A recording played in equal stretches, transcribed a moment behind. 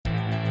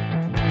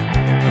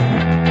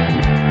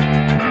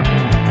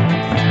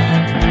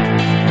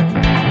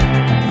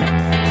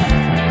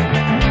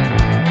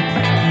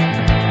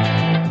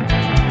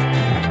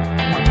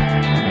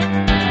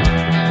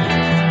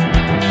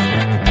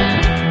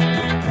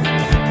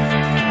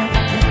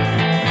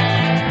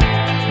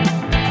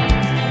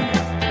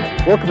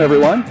Welcome,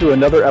 everyone, to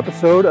another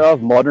episode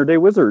of Modern Day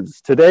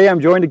Wizards. Today,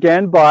 I'm joined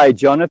again by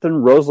Jonathan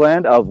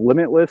Roseland of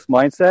Limitless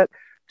Mindset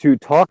to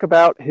talk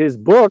about his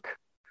book,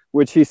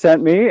 which he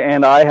sent me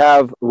and I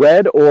have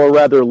read, or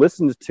rather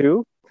listened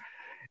to.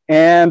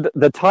 And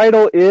the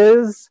title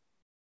is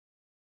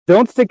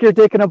Don't Stick Your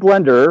Dick in a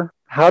Blender,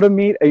 How to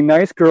Meet a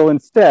Nice Girl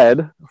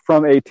Instead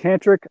from a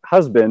Tantric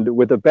Husband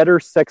with a Better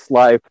Sex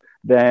Life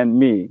Than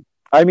Me.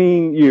 I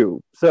mean,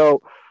 you.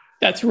 So...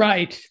 That's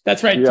right.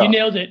 Yeah. You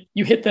nailed it.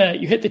 You hit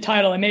the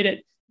title. I made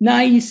it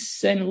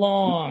nice and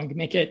long.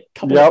 Make it a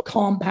couple of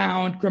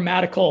compound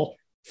grammatical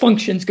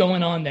functions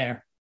going on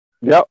there.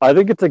 Yep. I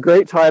think it's a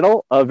great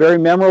title, very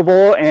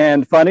memorable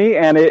and funny.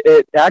 And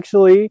it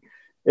actually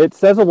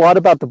says a lot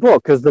about the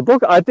book, because the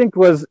book, I think,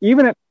 was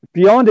even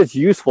beyond its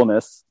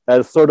usefulness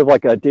as sort of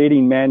like a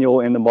dating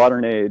manual in the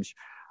modern age.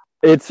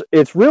 It's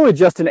really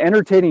just an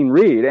entertaining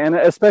read, and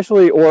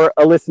especially, or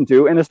a listen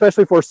to, and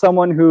especially for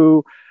someone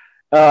who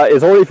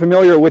is already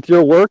familiar with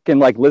your work and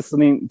like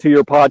listening to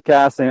your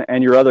podcast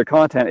and your other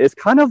content. It's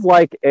kind of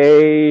like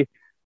it's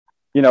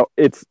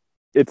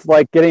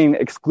like getting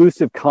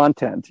exclusive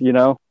content,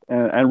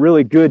 and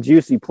really good,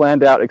 juicy,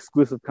 planned out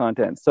exclusive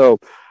content.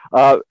 So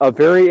a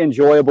very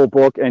enjoyable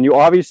book. And you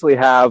obviously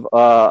have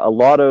a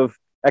lot of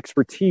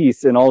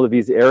expertise in all of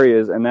these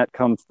areas. And that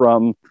comes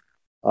from,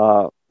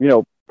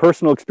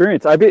 personal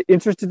experience. I'd be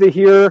interested to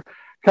hear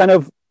kind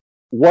of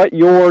what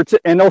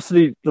and also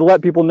to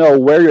let people know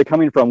where you're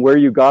coming from, where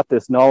you got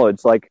this knowledge.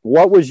 Like,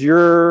 what was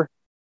your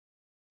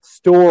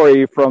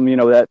story from,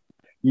 that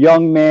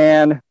young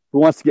man who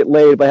wants to get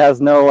laid but has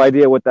no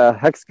idea what the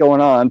heck's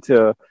going on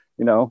to,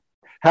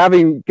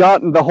 having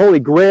gotten the Holy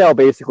Grail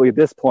basically at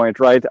this point,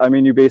 right? I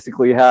mean, you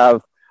basically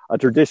have a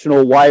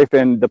traditional wife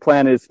and the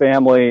plan is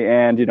family.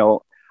 And,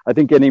 I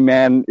think any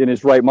man in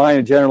his right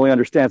mind generally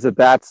understands that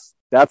that's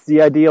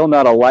the ideal,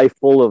 not a life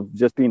full of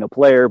just being a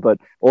player, but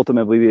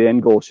ultimately the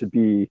end goal should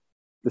be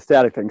the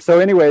static thing. So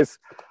anyways,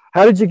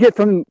 how did you get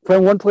from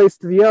one place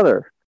to the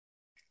other?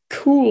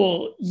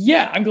 Cool.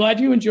 Yeah, I'm glad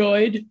you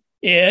enjoyed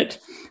it.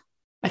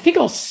 I think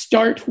I'll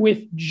start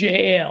with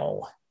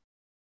jail.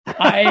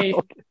 I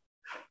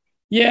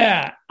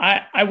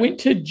went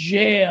to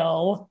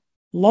jail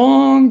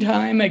long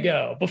time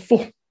ago,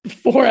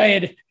 before I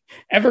had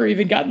ever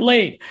even gotten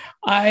laid.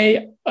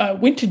 I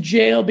went to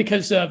jail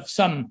because of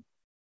some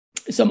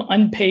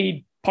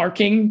unpaid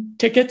parking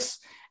tickets.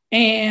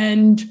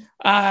 And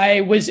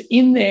I was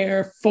in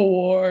there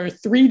for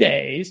 3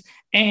 days,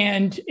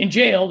 and in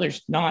jail,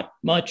 there's not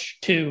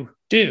much to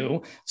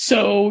do.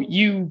 So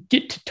you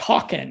get to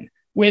talking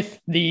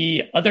with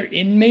the other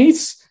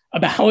inmates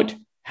about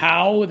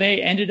how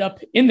they ended up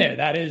in there.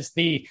 That is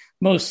the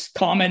most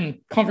common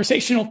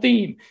conversational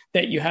theme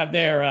that you have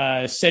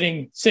there,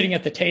 sitting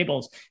at the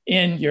tables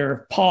in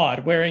your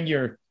pod, wearing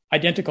your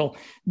identical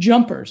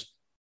jumpers.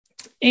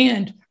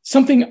 And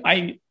something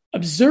I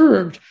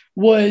observed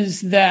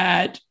was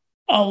that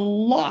a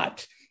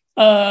lot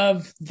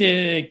of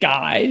the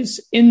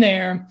guys in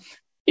there,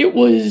 it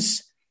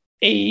was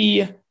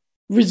a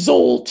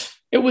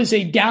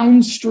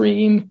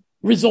downstream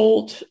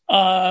result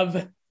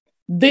of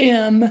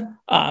them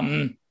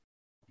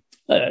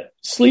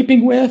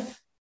sleeping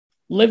with,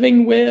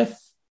 living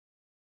with,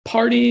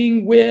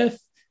 partying with,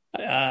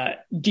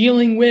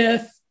 dealing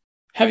with,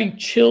 having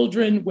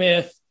children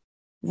with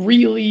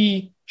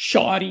really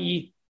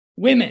shoddy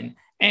women,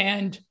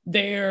 and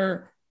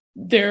their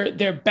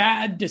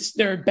bad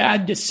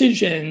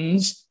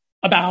decisions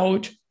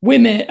about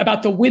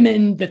the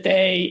women that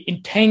they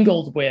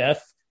entangled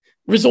with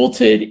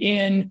resulted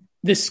in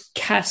this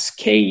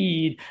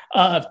cascade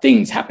of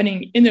things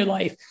happening in their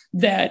life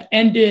that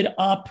ended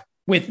up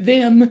with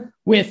them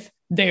with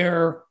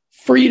their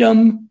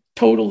freedom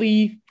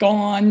totally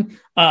gone,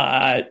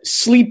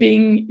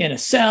 sleeping in a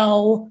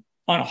cell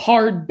on a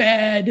hard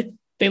bed.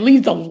 They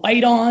leave the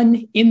light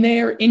on in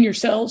there in your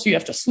cell, so you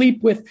have to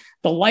sleep with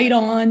the light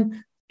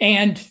on.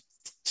 And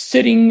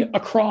sitting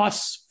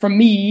across from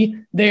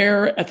me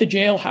there at the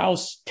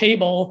jailhouse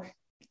table,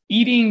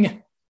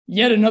 eating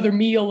yet another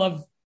meal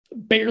of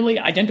barely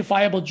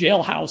identifiable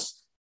jailhouse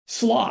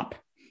slop.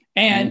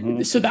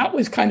 And so that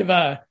was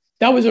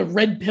a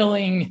red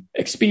pilling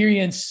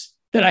experience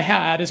that I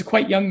had as a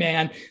quite young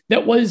man.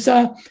 That was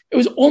it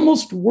was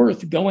almost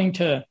worth going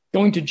to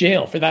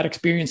jail for that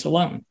experience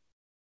alone.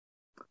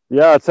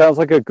 Yeah, it sounds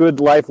like a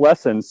good life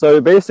lesson. So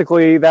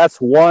basically,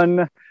 that's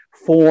one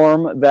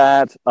form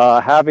that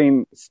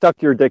having stuck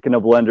your dick in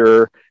a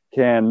blender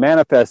can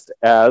manifest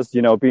as,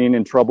 being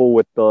in trouble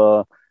with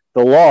the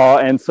law.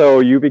 And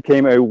so you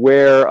became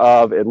aware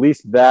of at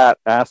least that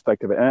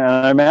aspect of it. And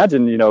I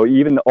imagine,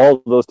 even all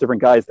of those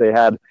different guys, they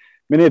had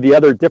many of the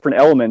other different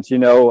elements,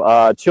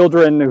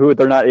 children who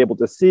they're not able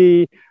to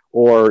see,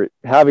 or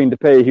having to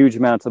pay huge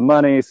amounts of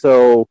money.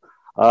 So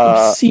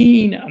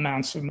obscene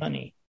amounts of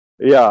money.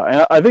 Yeah,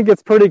 and I think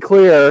it's pretty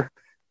clear.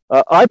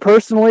 I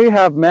personally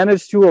have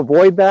managed to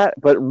avoid that,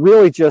 but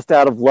really just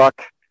out of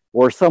luck,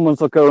 or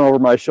someone's looking over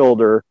my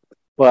shoulder.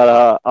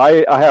 But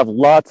I have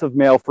lots of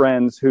male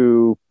friends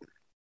who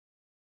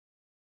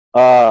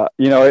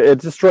it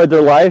destroyed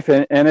their life.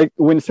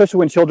 Especially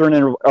when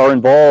children are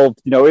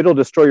involved, it'll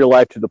destroy your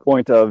life to the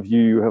point of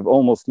you have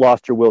almost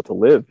lost your will to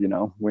live.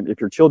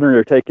 If your children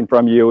are taken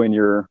from you and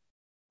your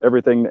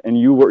everything, and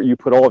you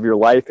put all of your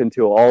life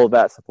into all of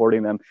that,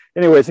 supporting them.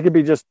 Anyways, it could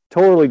be just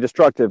totally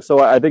destructive. So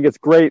I think it's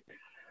great.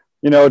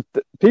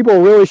 People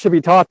really should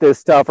be taught this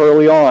stuff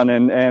early on,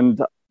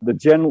 and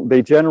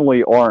they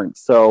generally aren't.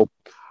 So,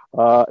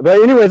 but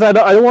anyways, I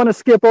don't want to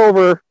skip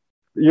over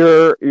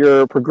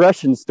your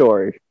progression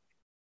story.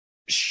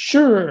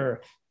 Sure.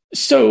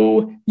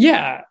 So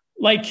yeah,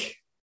 like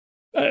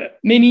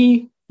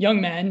many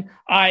young men,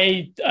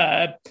 I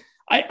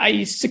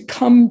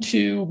succumbed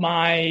to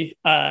my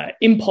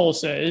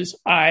impulses.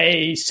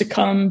 I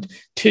succumbed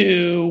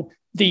to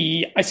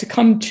the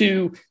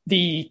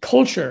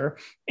culture,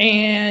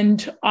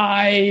 and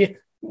I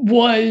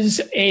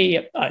was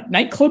a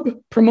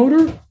nightclub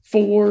promoter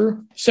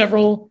for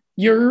several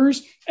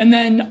years, and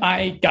then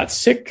I got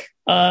sick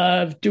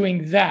of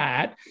doing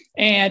that.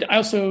 And I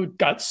also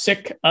got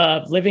sick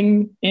of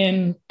living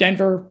in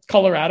Denver,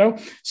 Colorado.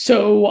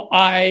 So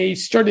I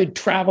started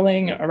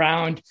traveling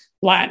around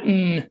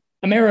Latin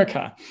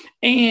America,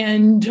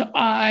 and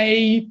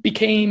I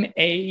became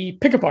a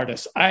pickup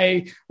artist.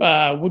 I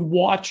would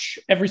watch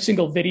every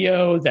single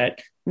video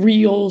that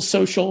Real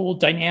Social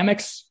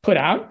Dynamics put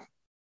out.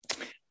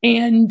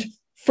 And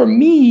for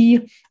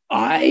me,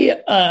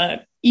 I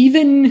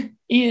even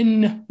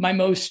in my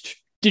most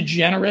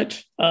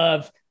degenerate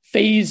of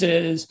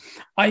phases,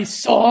 I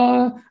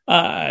saw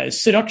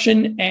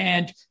seduction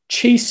and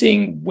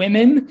chasing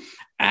women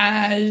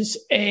as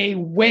a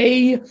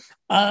way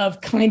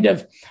of kind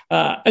of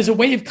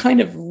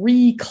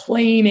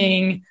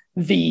reclaiming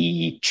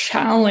the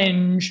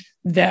challenge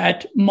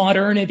that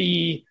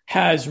modernity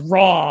has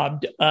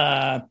robbed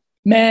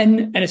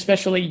men, and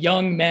especially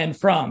young men,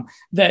 from.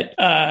 That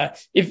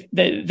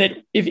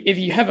if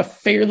you have a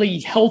fairly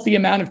healthy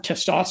amount of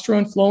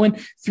testosterone flowing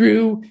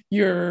through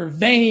your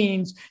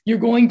veins, you're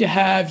going to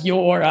have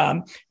your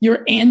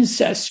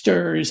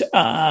ancestors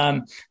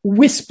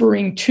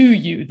whispering to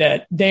you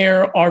that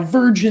there are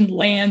virgin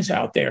lands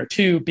out there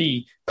to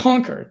be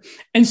conquered.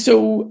 And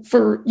so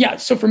for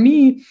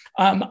me,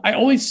 I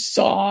always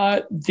saw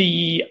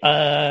the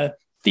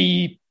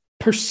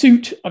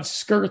pursuit of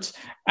skirts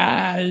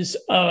as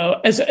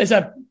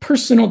a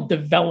personal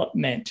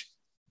development,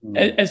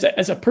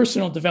 as a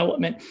personal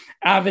development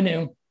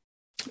avenue.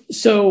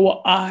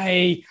 So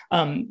I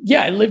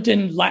lived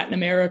in Latin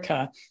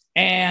America,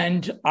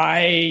 and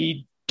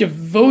I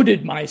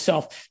devoted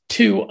myself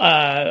to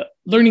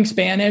learning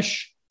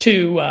Spanish,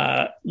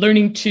 to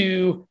learning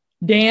to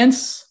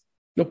dance.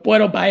 No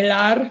puedo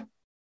bailar,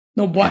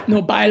 no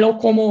bailo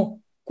como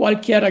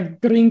cualquier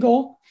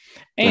gringo.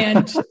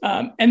 And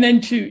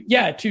then to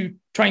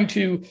trying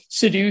to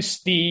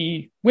seduce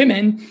the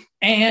women,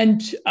 and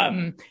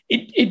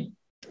it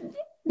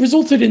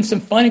resulted in some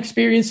fun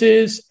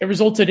experiences. It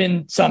resulted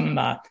in some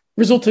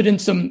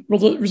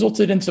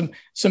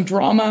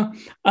drama.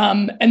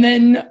 And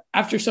then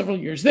after several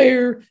years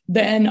there,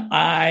 then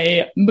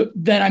I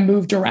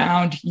moved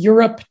around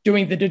Europe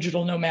doing the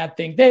digital nomad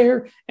thing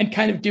there, and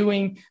kind of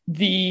doing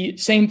the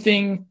same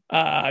thing.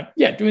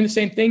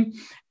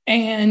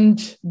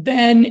 And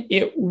then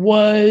it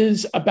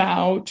was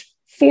about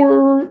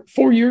four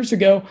years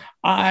ago,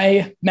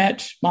 I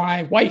met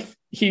my wife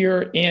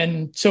here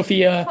in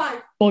Sofia,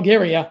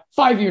 Bulgaria.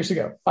 5 years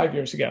ago.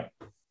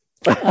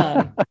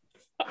 I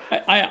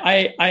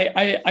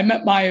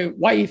met my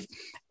wife,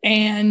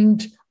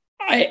 and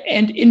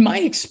in my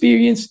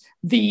experience,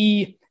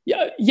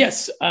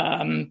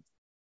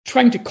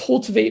 trying to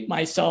cultivate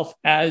myself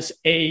as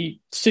a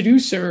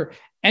seducer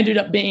ended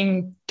up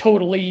being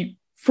totally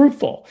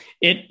fruitful.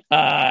 It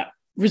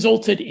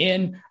resulted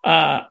in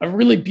a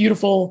really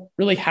beautiful,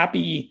 really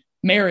happy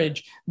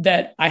marriage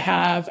that I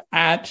have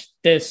at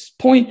this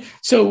point.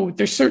 So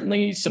there's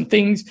certainly some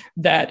things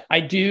that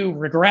I do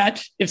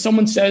regret. If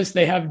someone says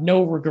they have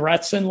no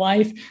regrets in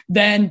life,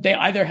 then they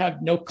either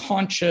have no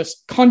conscience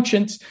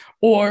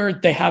or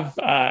they have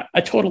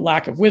a total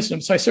lack of wisdom.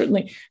 So I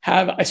certainly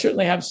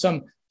have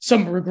some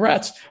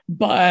regrets,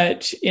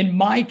 but in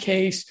my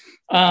case,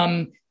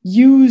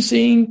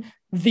 using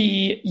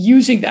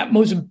that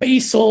most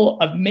basal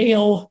of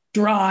male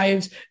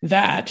drives,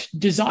 that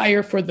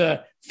desire for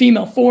the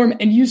female form,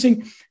 and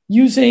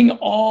using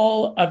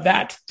all of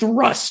that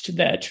thrust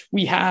that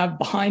we have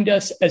behind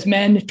us as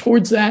men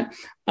towards that,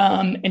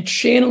 and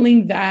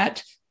channeling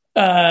that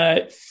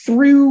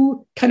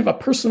through kind of a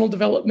personal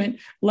development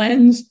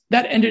lens,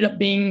 that ended up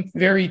being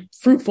very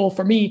fruitful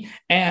for me.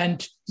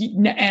 And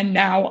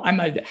now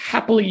I'm a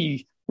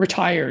happily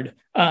retired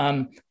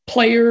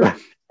player.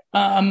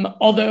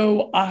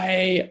 Although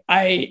I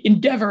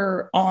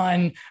endeavor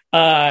on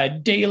a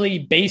daily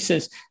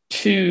basis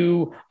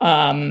to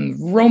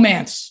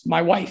romance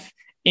my wife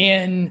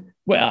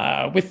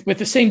with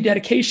the same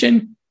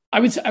dedication. I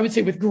would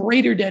say with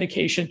greater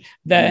dedication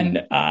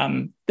than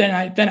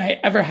I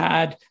ever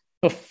had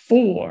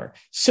before.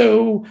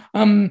 So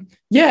So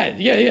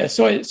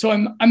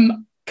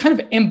I'm kind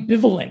of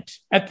ambivalent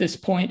at this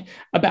point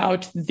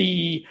about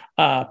the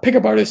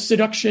pickup artist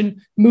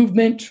seduction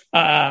movement,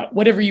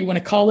 whatever you want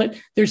to call it.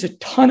 There's a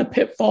ton of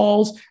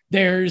pitfalls.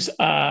 It's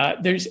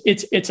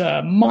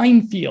a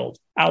minefield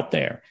out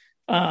there,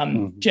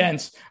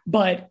 gents,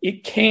 but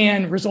it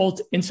can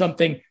result in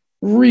something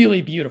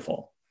really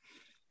beautiful.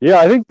 Yeah,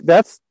 I think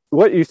that's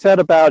what you said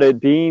about it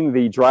being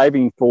the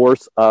driving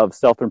force of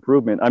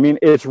self-improvement. I mean,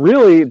 it's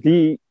really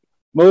the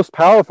most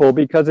powerful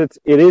because it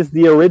is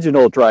the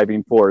original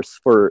driving force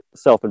for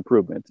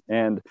self-improvement.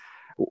 And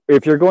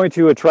if you're going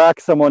to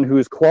attract someone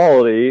who's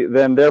quality,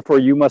 then therefore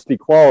you must be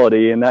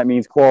quality, and that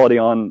means quality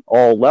on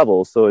all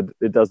levels. So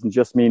it doesn't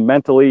just mean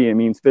mentally, it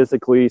means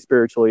physically,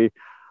 spiritually,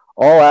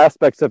 all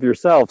aspects of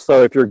yourself.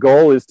 So if your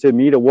goal is to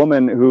meet a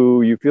woman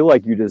who you feel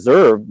like you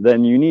deserve,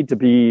 then you need to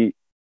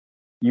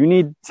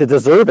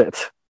deserve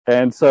it.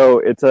 And so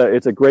it's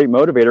a great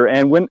motivator.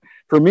 And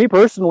for me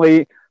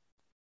personally,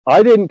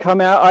 I didn't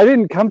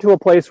come to a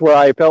place where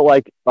I felt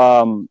like,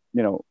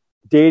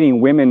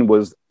 dating women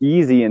was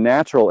easy and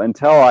natural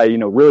until I,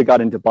 really got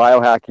into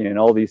biohacking and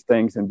all these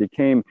things and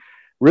became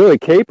really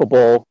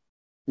capable,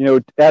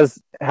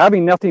 as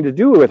having nothing to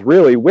do with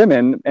really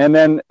women. And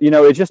then,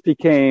 it just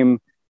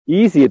became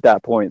easy at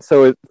that point.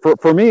 So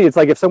for me, it's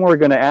like if someone were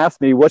going to ask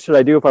me, what should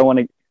I do if I want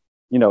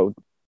to,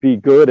 be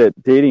good at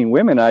dating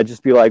women, I'd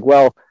just be like,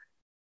 well,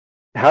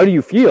 how do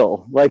you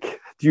feel?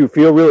 Like, do you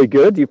feel really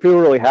good? Do you feel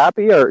really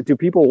happy? Or do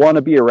people want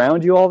to be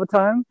around you all the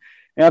time?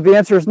 And if the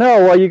answer is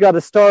no, well, you got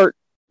to start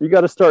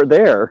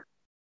there.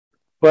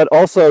 But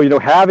also,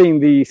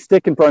 having the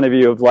stick in front of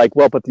you of like,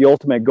 well, but the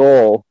ultimate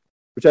goal,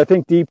 which I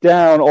think deep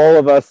down, all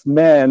of us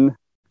men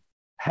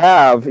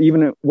have,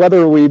 even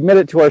whether we admit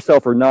it to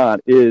ourselves or not,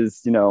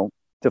 is, to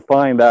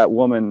find that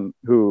woman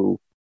who,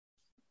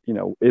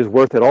 is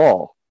worth it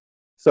all.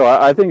 So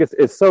I think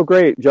it's so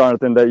great,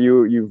 Jonathan, that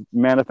you've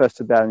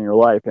manifested that in your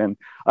life. And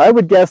I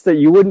would guess that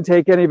you wouldn't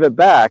take any of it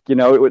back. It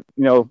would,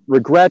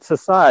 regrets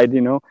aside,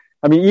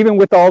 I mean, even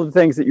with all the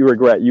things that you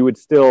regret, you would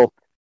still,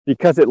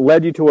 because it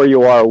led you to where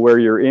you are, where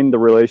you're in the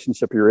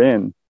relationship you're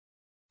in.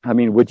 I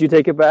mean, would you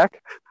take it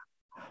back?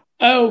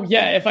 Oh,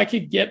 yeah. If I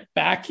could get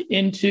back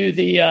into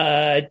the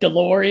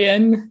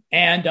DeLorean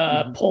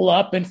and pull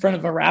up in front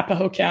of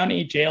Arapahoe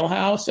County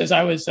jailhouse as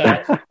I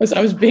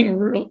was being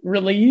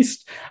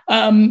released,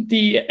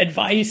 the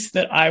advice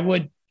that I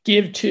would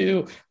give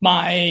to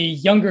my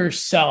younger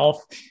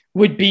self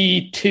would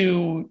be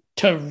to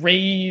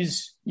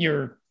raise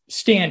your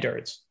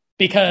standards,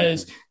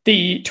 because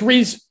to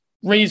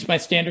raise my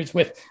standards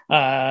with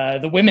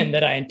the women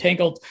that I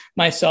entangled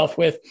myself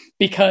with,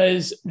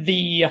 because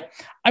I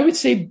would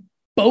say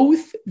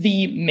both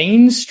the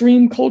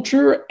mainstream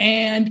culture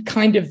and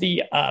kind of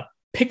the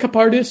pickup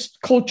artist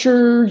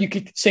culture, you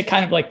could say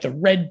kind of like the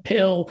red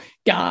pill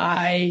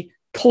guy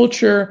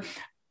culture,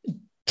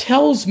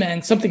 tells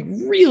men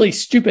something really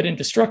stupid and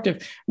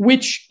destructive,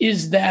 which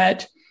is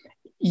that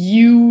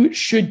you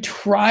should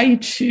try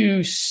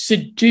to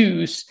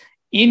seduce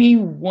any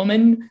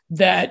woman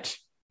that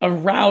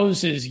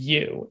arouses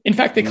you. In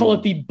fact, they call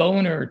it the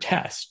boner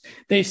test.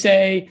 They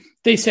say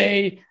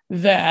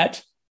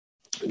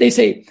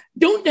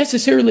don't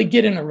necessarily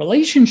get in a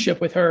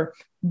relationship with her,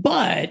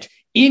 but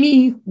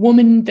any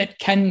woman that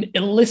can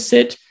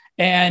elicit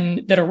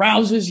and that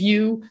arouses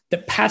you,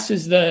 that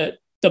passes the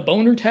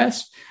boner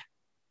test,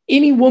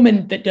 any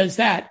woman that does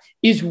that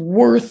is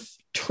worth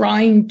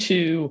trying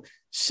to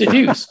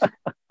seduce.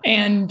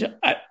 And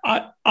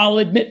I'll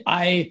admit,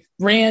 I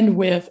ran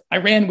with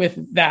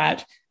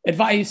that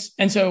advice.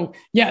 And so,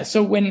 yeah,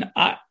 so when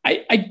I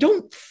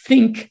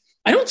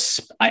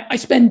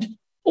spend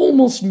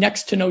almost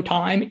next to no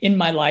time in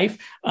my life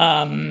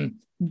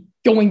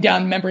going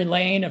down memory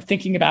lane of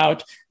thinking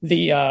about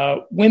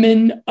the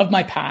women of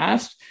my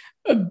past.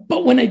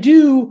 But when I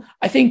do,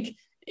 I think,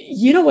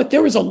 you know what,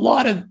 there was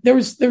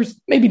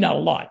maybe not a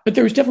lot, but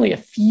there was definitely a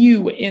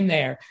few in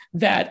there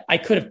that I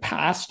could have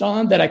passed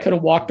on, that I could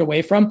have walked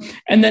away from.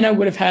 And then I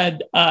would have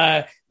had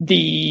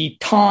the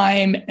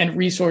time and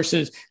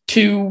resources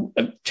to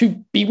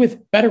be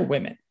with better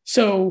women.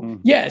 So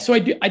yeah, so I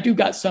do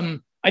got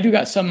some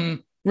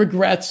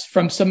regrets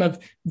from some of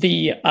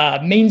the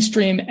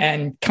mainstream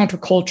and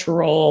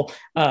countercultural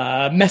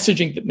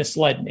messaging that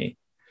misled me.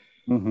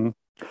 Mm-hmm.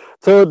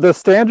 So the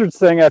standards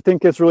thing, I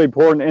think, is really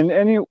important.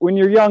 And when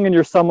you're young and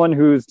you're someone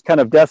who's kind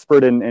of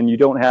desperate and you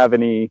don't have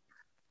any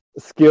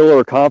skill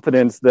or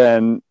confidence,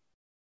 then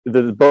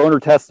the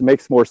boner test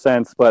makes more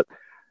sense. But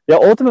yeah,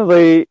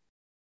 ultimately,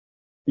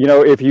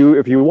 if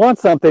you want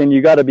something,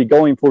 you got to be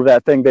going for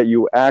that thing that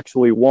you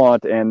actually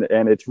want, and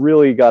it's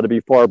really got to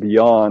be far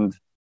beyond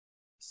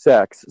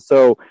sex.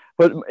 So,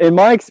 but in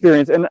my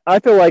experience, and I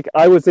feel like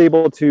I was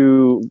able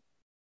to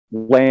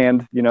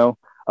land,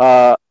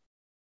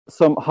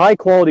 some high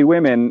quality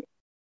women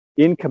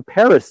in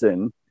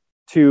comparison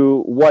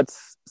to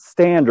what's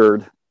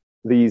standard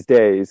these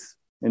days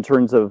in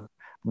terms of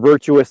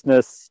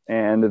virtuousness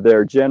and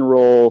their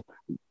general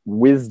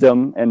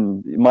wisdom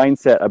and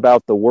mindset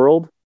about the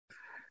world.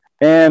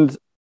 And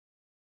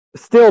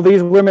still,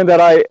 these women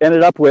that I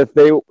ended up with,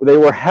 they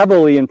were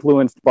heavily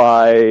influenced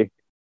by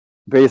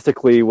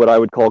basically what I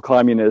would call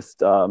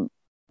communist,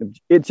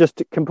 it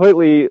just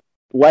completely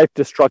life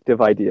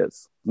destructive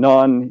ideas,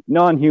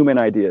 non-human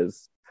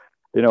ideas,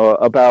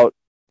 about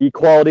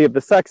equality of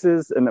the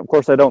sexes. And of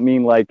course, I don't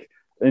mean like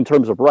in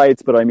terms of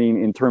rights, but I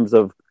mean in terms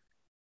of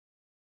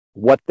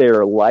what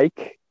they're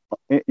like,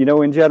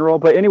 in general.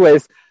 But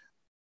anyways,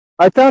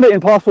 I found it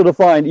impossible to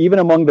find, even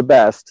among the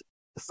best,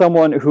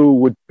 someone who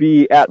would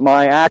be at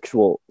my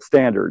actual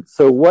standards.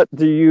 So what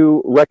do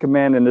you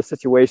recommend in a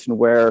situation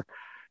where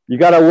you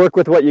got to work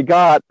with what you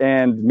got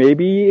and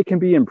maybe it can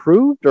be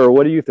improved, or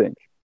what do you think?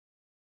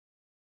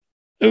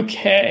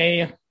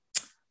 Okay.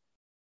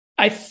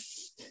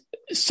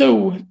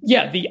 So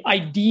yeah, the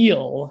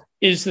ideal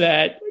is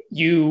that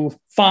you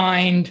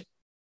find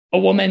a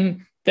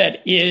woman that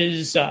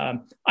is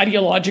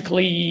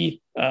ideologically,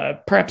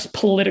 perhaps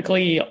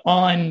politically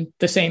on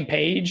the same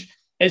page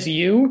as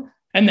you,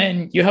 and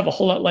then you have a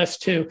whole lot less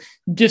to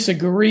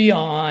disagree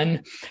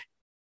on.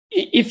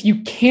 If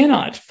you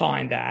cannot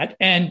find that,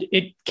 and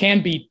it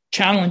can be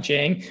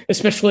challenging,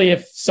 especially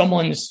if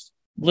someone's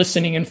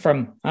listening in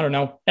from, I don't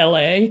know,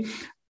 LA,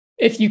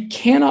 if you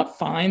cannot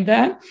find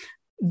that,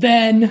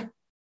 then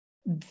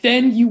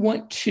you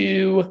want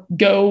to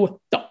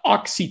go the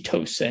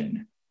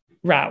oxytocin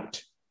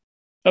route.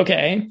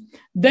 Okay.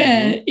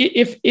 Then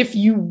if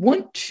you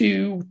want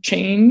to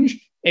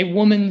change a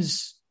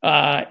woman's,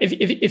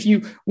 if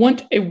you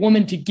want a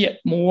woman to get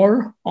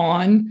more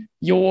on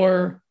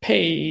your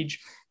page,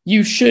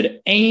 you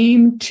should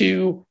aim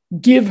to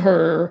give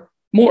her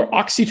more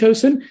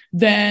oxytocin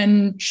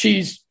than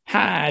she's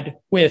had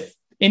with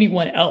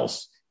anyone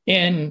else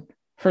in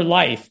her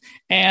life.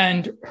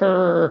 And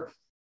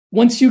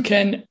if you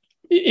can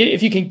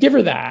give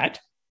her that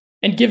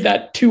and give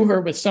that to her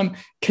with some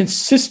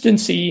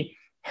consistency,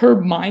 her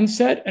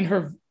mindset and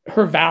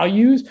her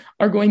values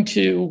are going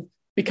to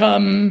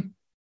become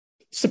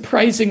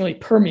surprisingly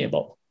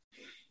permeable.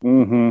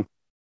 Mm-hmm.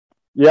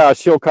 Yeah,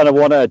 she'll kind of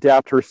want to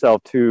adapt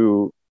herself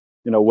to,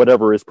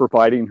 whatever is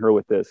providing her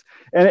with this.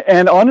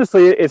 And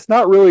honestly, it's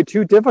not really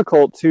too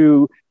difficult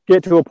to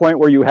get to a point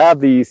where you have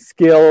the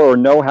skill or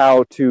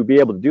know-how to be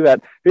able to do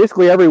that.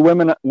 Basically, every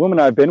woman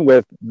I've been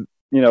with,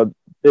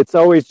 it's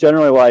always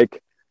generally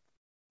like,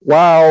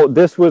 wow,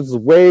 this was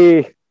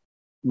way,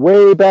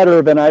 way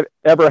better than I've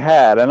ever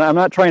had. And I'm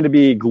not trying to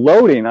be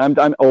gloating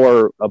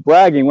or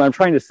bragging. What I'm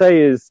trying to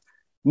say is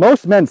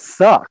most men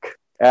suck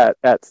at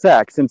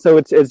sex. And so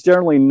it's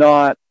generally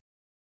not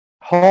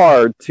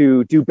hard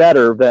to do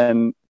better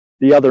than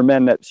the other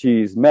men that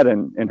she's met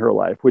in her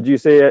life. Would you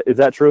say, is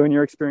that true in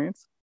your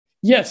experience?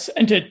 Yes.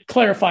 And to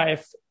clarify,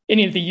 if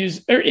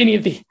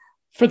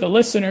for the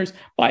listeners,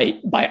 by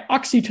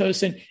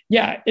oxytocin,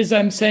 as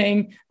I'm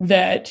saying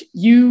that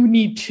you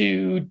need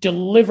to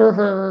deliver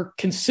her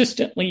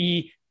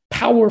consistently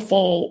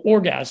powerful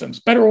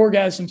orgasms, better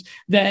orgasms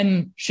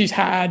than she's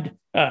had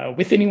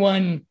with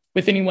anyone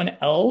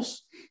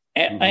else.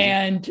 Mm-hmm.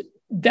 And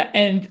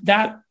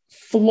that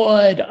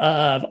flood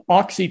of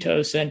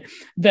oxytocin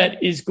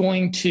that is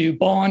going to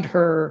bond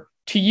her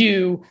to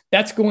you,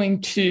 that's going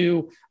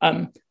to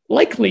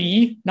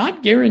likely,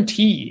 not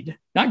guaranteed,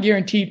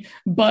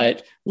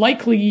 but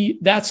likely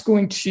that's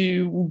going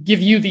to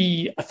give you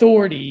the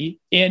authority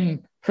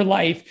in her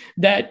life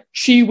that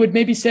she would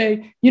maybe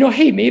say,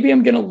 hey, maybe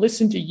I'm going to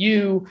listen to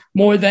you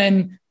more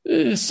than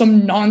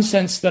some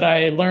nonsense that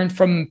I learned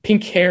from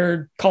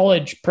pink-haired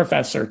college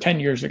professor 10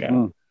 years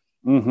ago.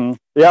 Mm-hmm.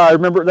 Yeah, I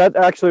remember that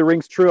actually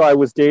rings true. I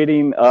was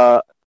dating,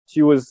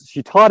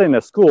 she taught in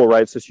a school,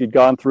 right? So she'd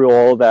gone through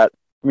all of that.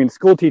 I mean,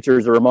 school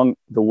teachers are among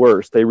the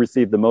worst. They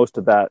receive the most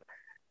of that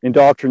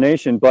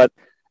indoctrination,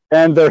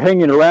 and they're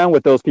hanging around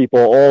with those people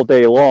all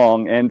day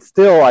long. And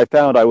still, I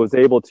found I was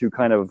able to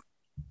kind of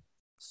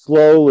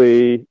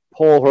slowly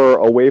pull her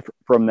away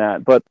from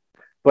that. But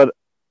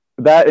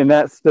that in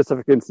that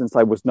specific instance,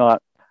 I was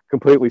not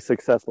completely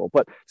successful.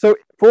 But so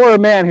for a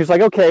man who's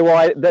like, okay,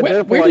 well,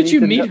 where did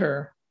you meet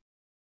her?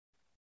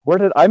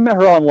 I met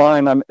her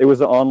online? It was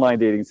an online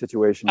dating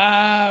situation.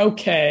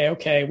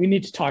 Okay. We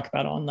need to talk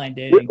about online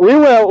dating. We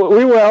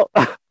will.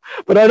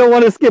 But I don't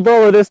want to skip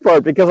over this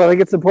part because I think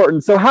it's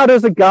important. So how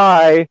does a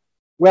guy,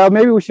 well,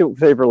 maybe we should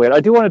save for later.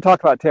 I do want to talk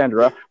about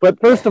Tandra, but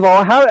first of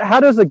all, how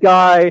does a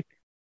guy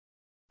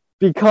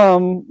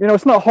become,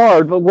 it's not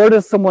hard, but where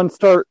does someone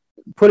start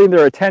putting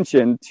their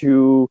attention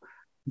to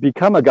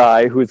become a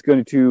guy who's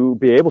going to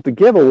be able to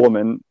give a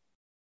woman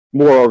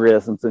more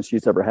orgasms than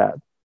she's ever had?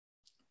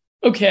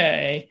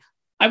 Okay.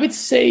 I would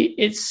say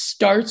it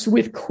starts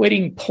with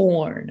quitting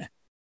porn.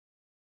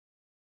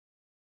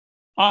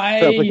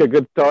 Sounds like a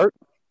good start.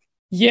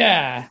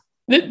 Yeah.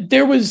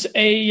 There was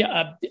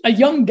a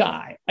young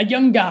guy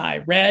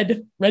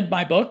read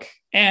my book,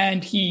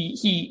 and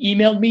he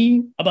emailed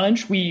me a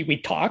bunch.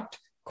 We talked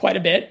quite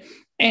a bit,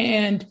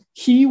 and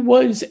he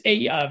was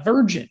a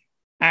virgin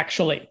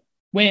actually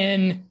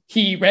when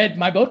he read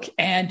my book,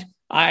 and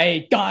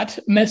I got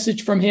a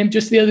message from him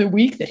just the other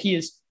week that he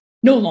is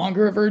no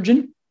longer a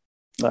virgin.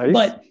 Nice.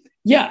 But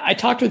I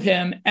talked with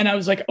him and I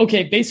was like,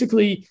 okay,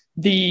 basically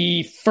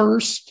the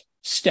first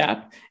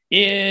step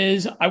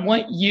is I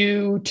want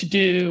you to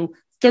do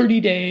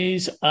 30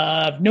 days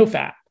of no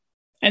fap.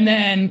 And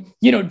then,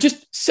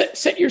 just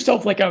set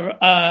yourself like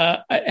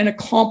an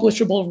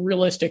accomplishable,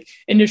 realistic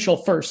initial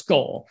first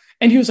goal.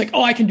 And he was like,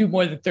 oh, I can do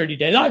more than 30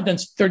 days. I've done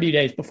 30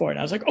 days before. And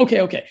I was like,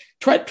 okay.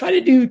 Try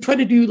to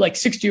do like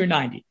 60 or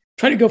 90.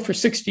 Try to go for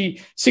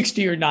 60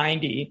 or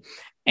 90.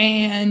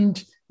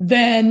 And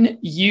then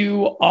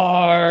you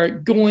are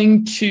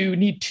going to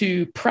need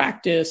to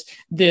practice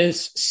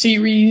this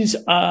series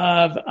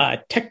of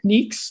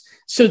techniques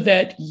so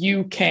that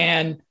you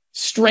can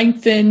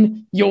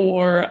strengthen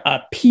your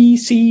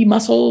PC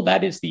muscle.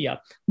 That is the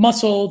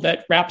muscle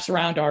that wraps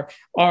around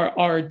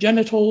our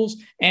genitals.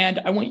 And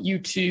I want you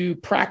to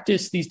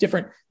practice these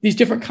different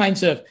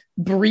kinds of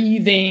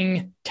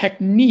breathing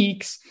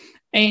techniques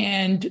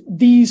and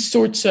these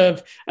sorts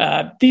of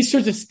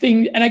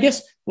things. And I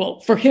guess, well,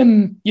 for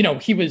him,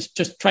 he was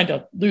just trying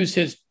to lose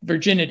his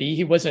virginity.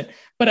 He wasn't,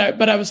 but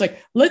I was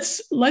like,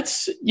 let's,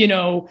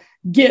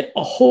 get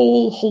a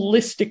whole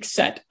holistic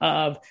set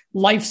of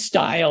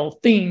lifestyle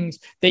things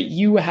that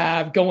you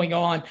have going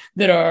on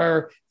that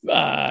are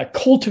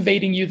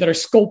cultivating you, that are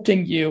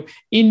sculpting you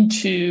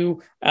into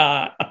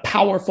a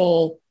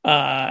powerful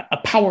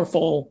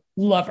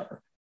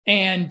lover.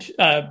 And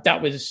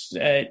that was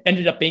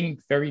ended up being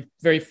very,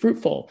 very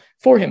fruitful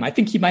for him. I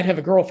think he might have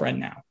a girlfriend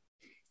now.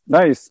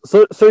 Nice.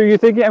 So you're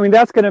thinking, I mean,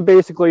 that's going to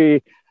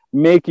basically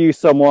make you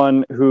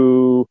someone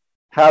who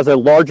has a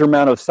larger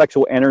amount of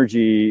sexual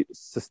energy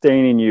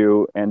sustaining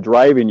you and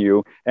driving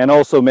you, and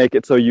also make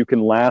it so you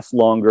can last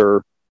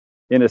longer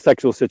in a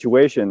sexual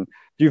situation.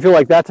 Do you feel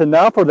like that's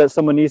enough, or that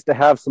someone needs to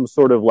have some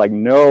sort of like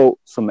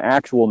some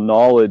actual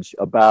knowledge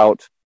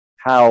about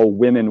how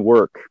women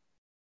work?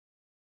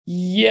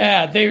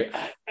 Yeah,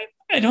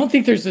 I don't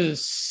think there's a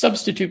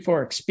substitute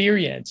for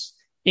experience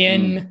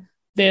in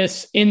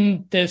this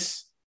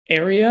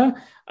area.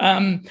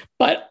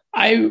 But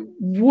I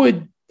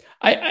would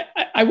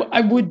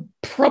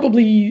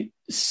probably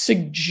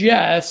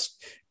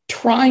suggest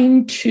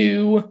trying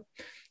to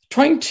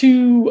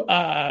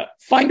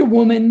find a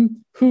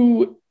woman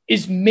who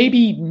is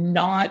maybe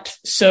not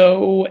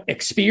so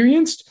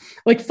experienced.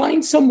 Like,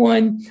 find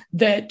someone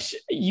that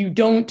you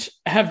don't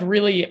have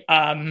really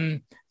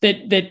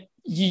that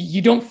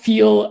you don't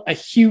feel a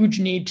huge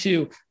need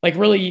to like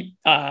really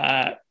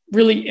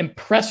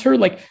impress her,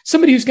 like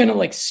somebody who's going to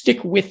like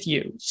stick with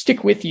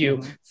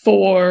you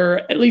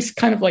for at least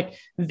kind of like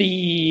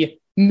the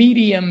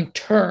medium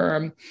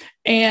term,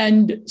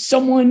 and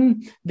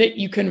someone that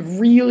you can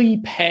really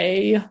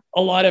pay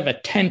a lot of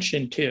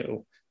attention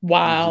to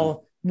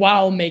while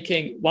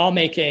making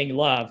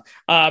love.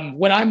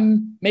 When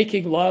I'm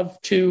making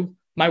love to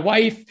my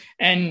wife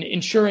and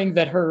ensuring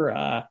that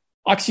her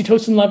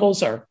oxytocin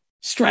levels are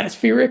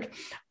stratospheric,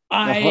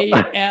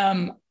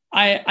 I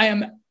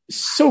am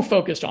so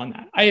focused on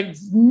that. I have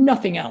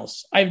nothing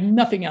else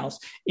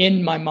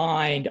in my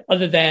mind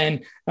other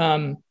than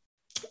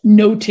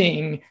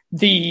noting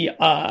the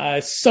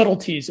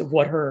subtleties of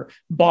what her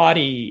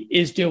body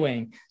is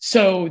doing.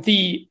 So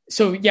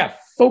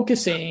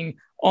focusing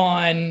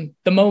on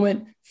the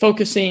moment,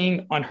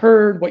 focusing on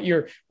her, what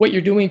you're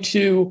doing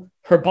to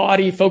her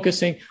body,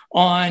 focusing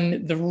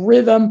on the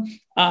rhythm,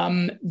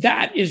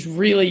 that is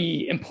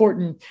really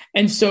important.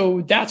 And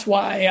so that's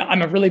why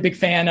I'm a really big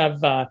fan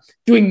of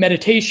doing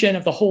meditation,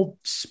 of the whole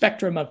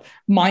spectrum of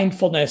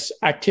mindfulness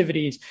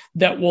activities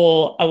that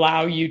will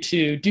allow you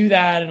to do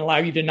that and allow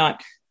you to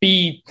not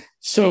be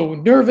so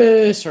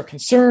nervous or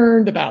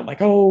concerned about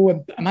like,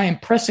 oh, am I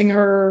impressing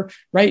her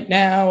right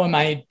now? Am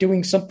I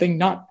doing something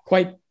not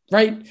quite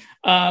right?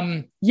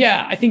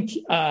 I think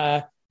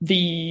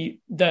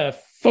the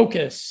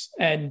focus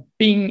and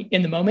being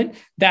in the moment,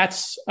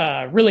 that's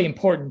really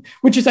important,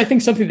 which is, I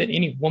think, something that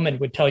any woman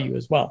would tell you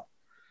as well.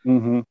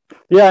 Mm-hmm.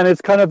 Yeah, and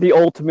it's kind of the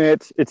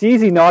ultimate. It's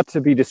easy not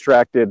to be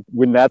distracted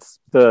when that's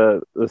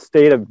the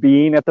state of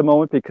being at the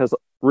moment, because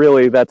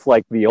really that's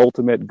like the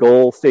ultimate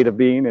goal state of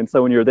being. And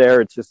so when you're there,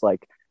 it's just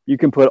like you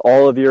can put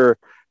all of your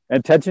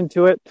attention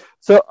to it.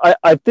 So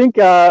I think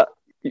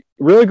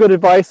really good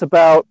advice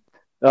about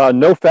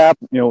no fap,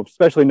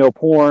 especially no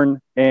porn,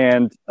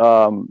 and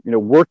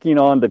working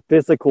on the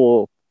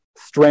physical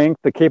strength,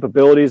 the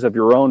capabilities of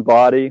your own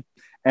body,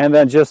 and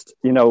then just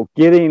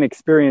getting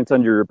experience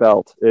under your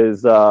belt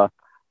is that's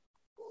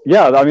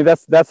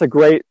a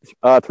great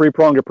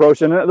three-pronged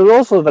approach. And there's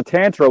also the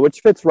tantra, which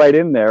fits right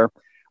in there,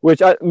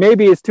 which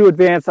maybe is too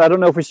advanced. I don't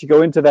know if we should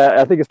go into that.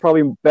 I think it's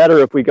probably better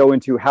if we go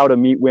into how to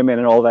meet women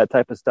and all that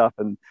type of stuff.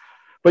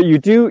 But you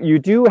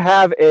do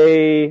have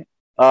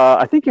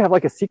I think you have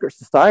like a secret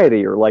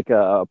society or like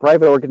a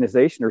private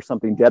organization or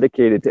something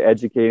dedicated to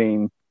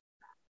educating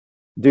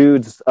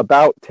dudes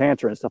about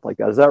tantra and stuff like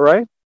that. Is that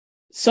right?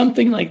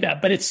 Something like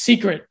that, but it's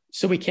secret,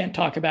 so we can't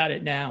talk about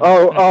it now.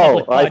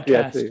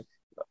 I see.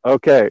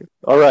 Okay.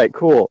 All right,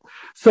 cool.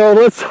 So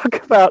let's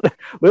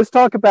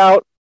talk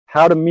about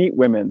how to meet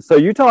women. So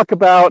you talk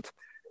about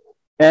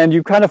And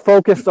you kind of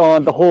focused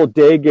on the whole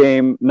day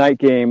game, night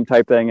game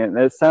type thing. And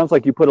it sounds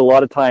like you put a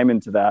lot of time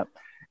into that.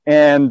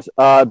 And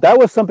that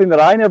was something that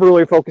I never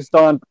really focused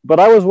on, but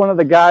I was one of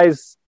the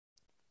guys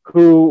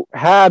who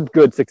had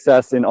good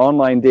success in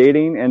online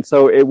dating. And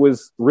so it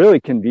was really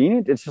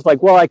convenient. It's just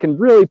like, well, I can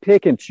really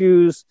pick and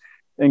choose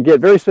and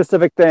get very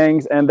specific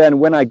things. And then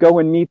when I go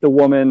and meet the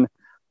woman,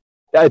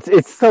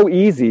 it's so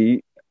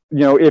easy.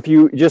 If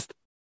you just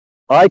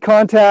eye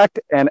contact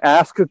and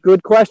ask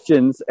good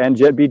questions and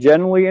be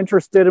genuinely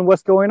interested in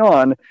what's going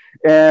on.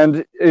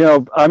 And,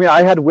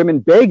 I had women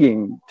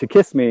begging to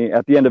kiss me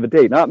at the end of a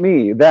date, not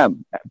me,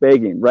 them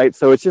begging. Right.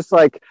 So it's just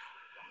like,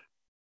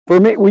 for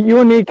me, you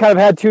and me kind of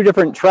had two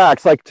different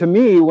tracks. Like, to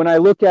me, when I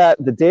look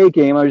at the day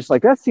game, I was just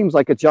like, that seems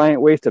like a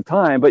giant waste of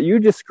time. But you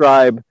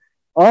describe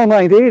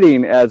online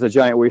dating as a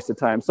giant waste of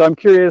time. So I'm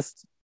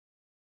curious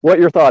what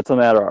your thoughts on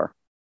that are.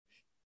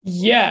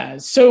 Yeah.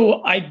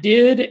 So I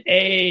did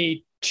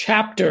a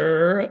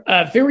chapter,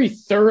 a very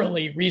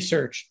thoroughly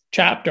researched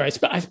chapter. I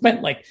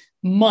spent like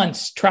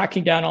months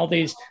tracking down all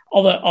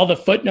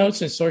the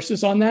footnotes and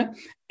sources on that.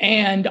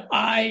 And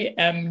I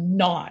am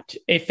not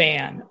a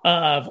fan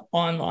of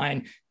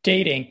online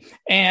dating.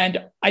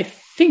 And I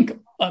think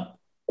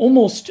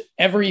almost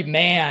every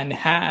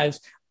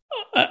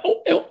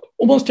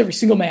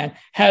single man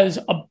has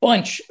a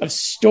bunch of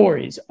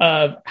stories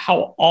of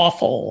how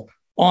awful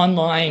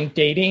online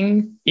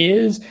dating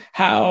is,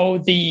 how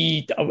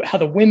the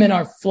women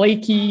are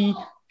flaky,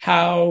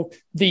 how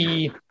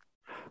the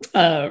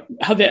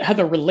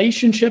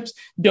relationships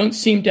don't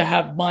seem to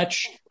have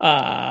much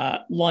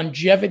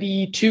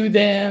longevity to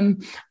them.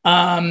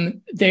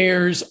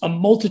 There's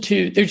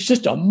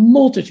just a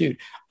multitude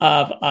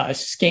of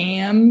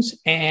scams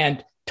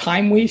and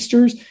time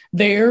wasters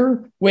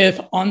there with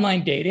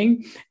online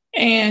dating.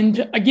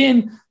 And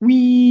again,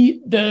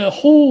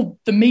 the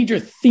major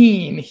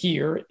theme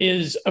here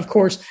is, of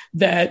course,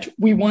 that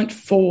we want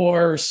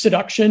for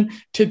seduction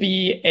to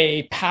be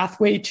a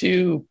pathway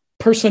to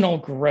personal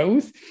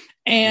growth.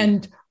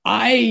 And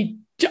I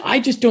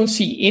just don't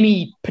see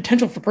any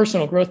potential for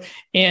personal growth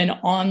in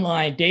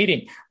online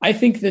dating. I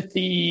think that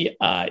the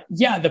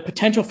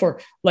potential for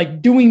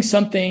like doing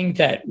something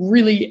that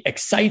really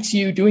excites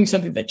you, doing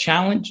something that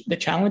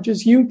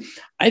challenges you,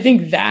 I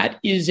think that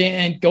is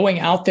in going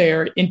out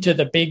there into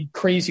the big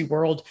crazy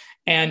world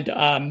and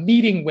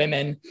meeting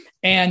women.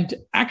 And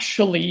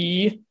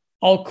actually,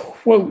 I'll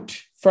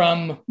quote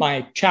from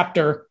my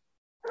chapter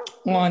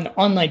on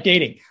online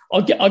dating.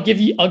 I'll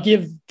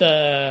give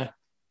the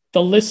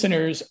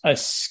listeners a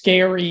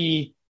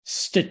scary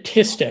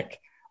statistic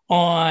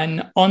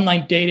on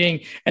online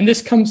dating. And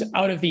this comes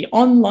out of the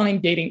Online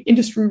Dating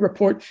Industry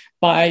Report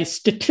by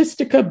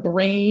Statistica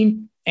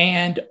Brain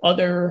and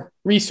other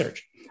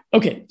research.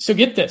 Okay, so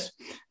get this.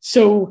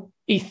 So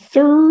a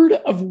third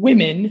of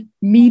women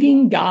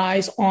meeting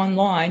guys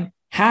online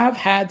have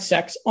had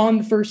sex on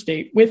the first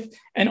date with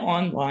an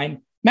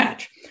online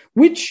match,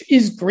 which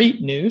is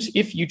great news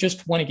if you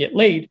just want to get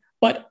laid,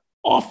 but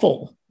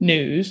awful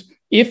news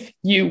if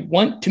you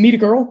want to meet a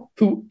girl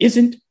who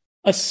isn't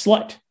a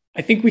slut.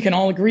 I think we can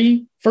all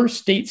agree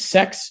first date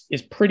sex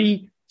is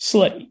pretty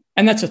slutty.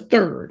 And that's a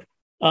third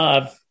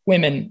of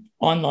women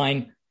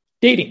online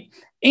dating.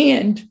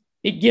 And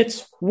it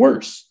gets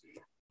worse.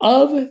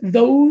 Of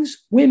those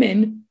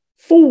women,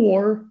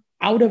 4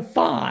 out of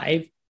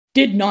 5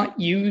 did not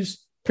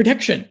use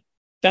protection.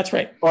 That's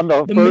right. On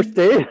the first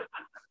date?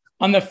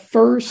 On the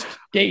first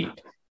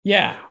date.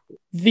 Yeah.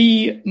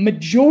 The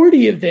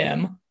majority of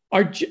them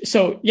are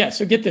so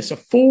get this. So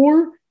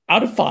 4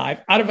 out of 5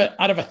 out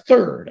of a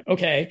third.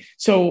 Okay.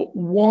 So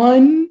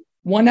one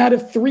out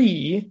of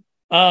 3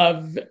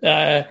 of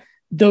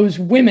those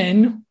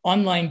women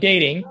online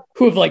dating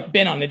who have like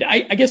been on it.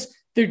 I guess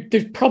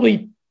there's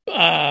probably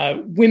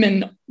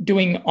women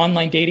doing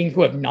online dating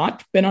who have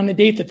not been on a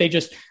date, that they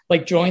just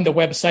like join the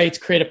websites,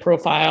 create a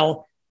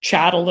profile,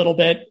 chat a little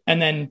bit,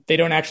 and then they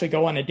don't actually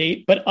go on a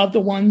date. But of the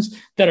ones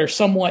that are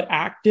somewhat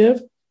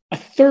active, a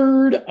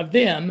third of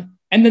them,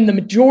 and then the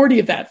majority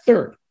of that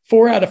third,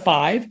 4 out of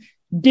 5,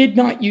 did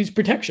not use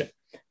protection.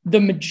 The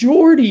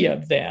majority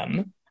of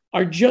them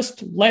are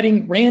just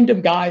letting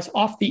random guys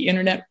off the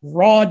internet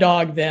raw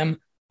dog them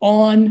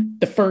on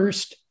the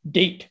first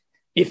date.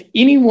 If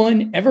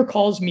anyone ever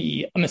calls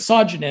me a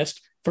misogynist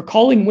for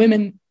calling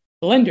women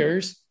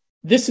blenders,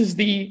 this is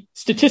the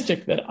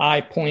statistic that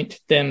I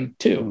point them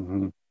to.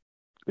 Mm-hmm.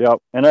 Yeah.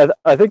 And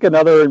I think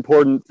another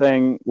important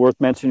thing worth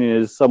mentioning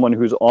is someone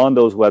who's on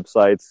those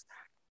websites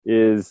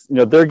is,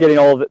 they're getting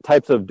all the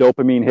types of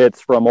dopamine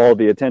hits from all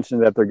the attention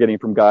that they're getting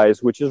from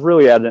guys, which is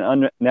really at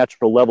an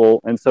unnatural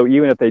level. And so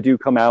even if they do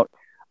come out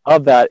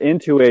of that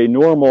into a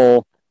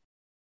normal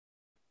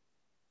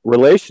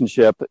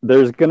relationship,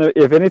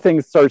 if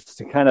anything starts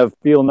to kind of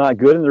feel not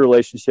good in the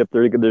relationship,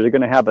 they're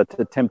going to have a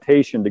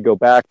temptation to go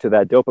back to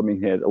that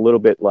dopamine hit, a little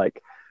bit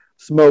like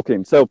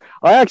smoking. So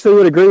I actually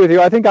would agree with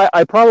you. I think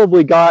I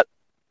probably I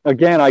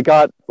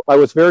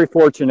was very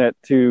fortunate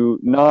to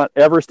not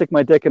ever stick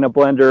my dick in a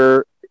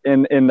blender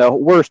in the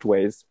worst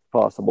ways.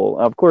 possible.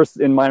 Of course,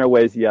 in minor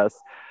ways, yes.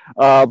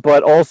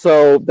 But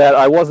also that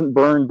I wasn't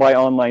burned by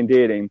online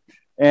dating.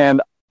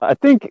 And I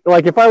think,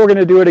 like, if I were going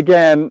to do it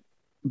again,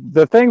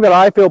 the thing that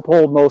I feel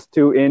pulled most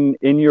to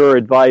in your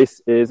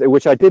advice is,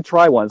 which I did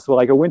try once. So,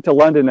 like, I went to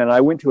London and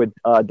I went to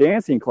a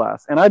dancing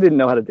class, and I didn't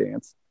know how to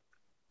dance.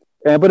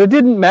 But it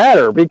didn't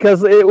matter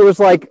because it was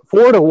like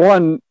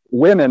 4-to-1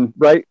 women,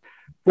 right?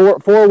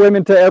 Four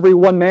women to every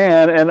one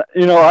man. And,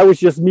 I was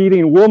just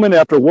meeting woman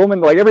after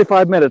woman. Like every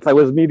 5 minutes, I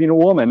was meeting a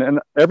woman. And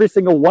every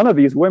single one of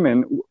these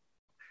women,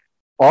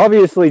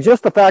 obviously,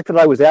 just the fact that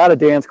I was at a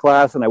dance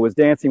class and I was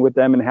dancing with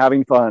them and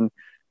having fun,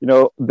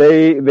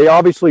 they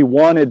obviously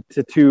wanted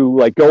to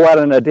like go out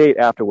on a date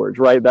afterwards,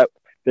 right? That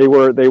they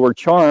were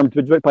charmed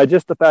by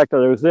just the fact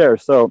that I was there.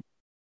 So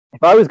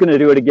if I was going to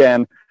do it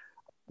again,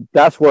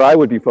 that's where I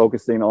would be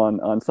focusing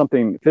on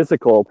something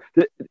physical.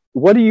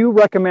 What do you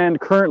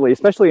recommend currently,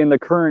 especially in the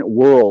current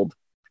world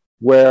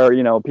where,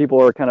 people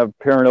are kind of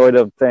paranoid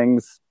of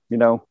things,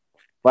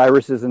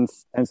 viruses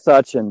and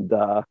such. And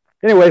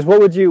anyways,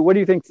 what do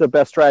you think is the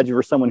best strategy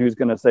for someone who's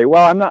going to say,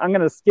 well, I'm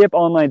going to skip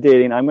online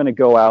dating. I'm going to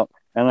go out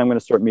and I'm going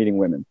to start meeting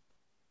women?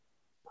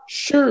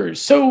 Sure.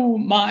 So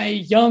my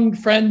young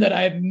friend that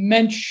I've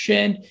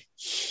mentioned,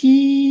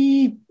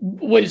 he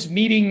was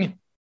meeting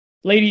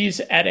ladies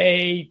at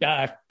a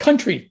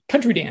country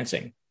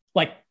dancing,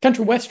 like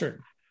country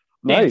western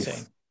dancing.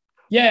 Nice.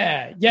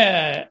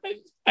 Yeah.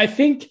 I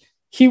think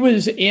he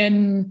was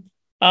in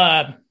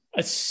a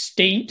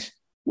state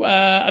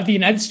of the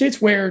United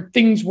States where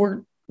things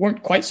weren't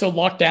quite so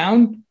locked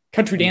down.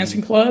 Country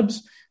dancing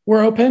clubs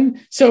were open.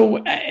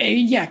 So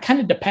kind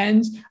of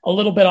depends a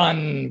little bit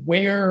on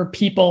where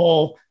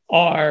people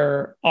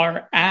are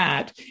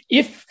at.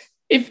 If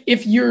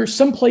you're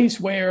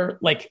someplace where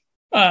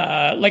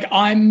I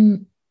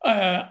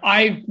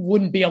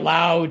wouldn't be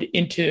allowed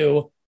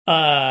into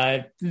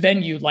a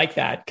venue like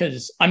that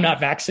because I'm not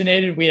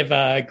vaccinated. We have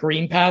a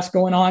green pass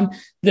going on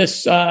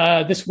this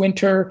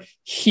winter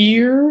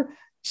here.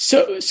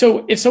 So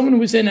if someone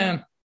was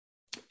in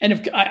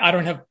if I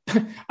don't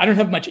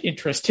have much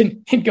interest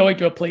in going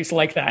to a place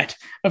like that,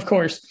 of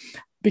course,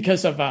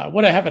 because of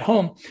what I have at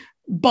home.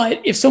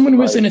 But if someone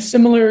was in a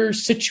similar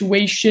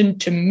situation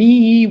to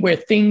me where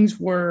things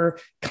were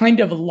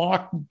kind of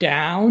locked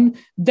down,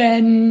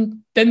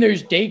 then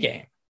there's day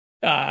game.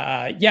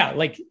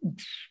 Like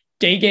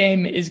day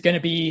game is going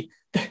to be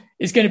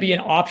an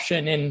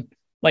option in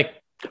like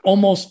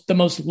almost the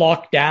most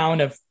locked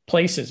down of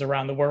places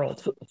around the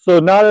world. So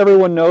not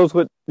everyone knows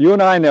what you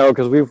and I know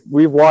because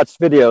we've watched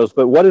videos,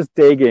 but what does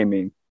day game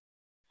mean?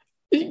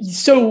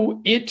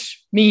 So it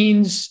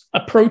means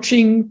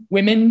approaching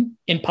women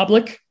in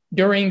public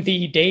during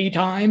the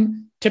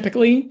daytime,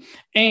 typically,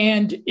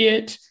 and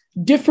it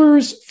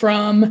differs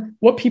from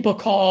what people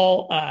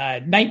call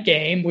night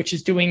game, which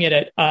is doing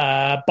it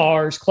at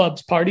bars,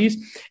 clubs,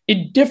 parties.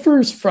 It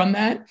differs from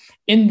that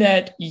in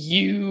that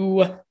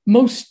you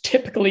most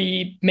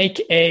typically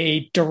make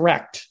a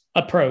direct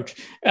approach.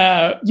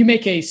 You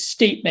make a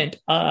statement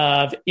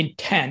of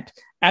intent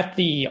at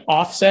the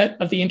offset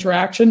of the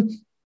interaction.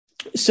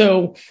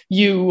 So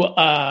you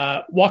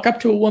walk up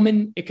to a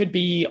woman. It could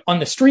be on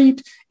the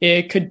street.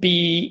 It could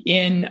be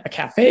in a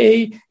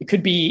cafe. It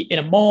could be in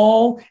a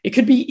mall. It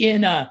could be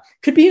in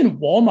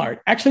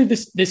Walmart. Actually,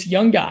 this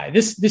young guy,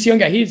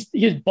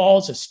 he has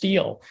balls of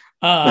steel.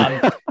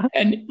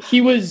 And he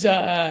was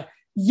in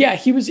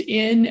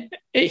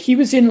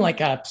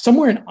like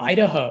somewhere in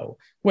Idaho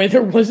where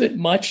there wasn't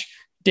much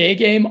day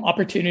game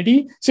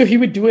opportunity. So he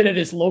would do it at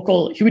his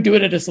local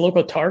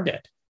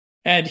Target.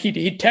 And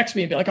he'd text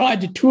me and be like, "Oh, I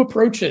did 2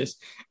 approaches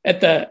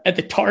at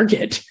the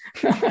Target,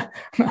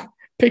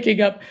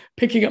 picking up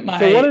my."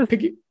 So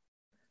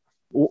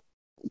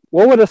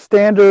what would a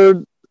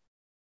standard?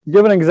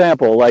 Give an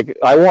example. Like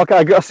I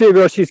go see a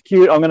girl, she's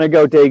cute. I'm going to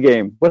go day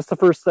game. What's the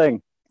first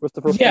thing? What's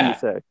the first thing you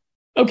say?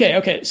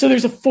 Okay. So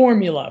there's a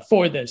formula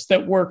for this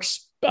that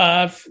works.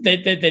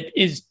 That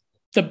is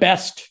the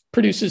best,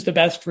 produces the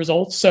best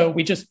results. So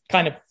we just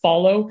kind of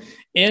follow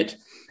it.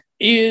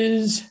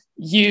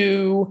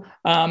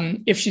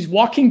 If she's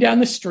walking down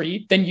the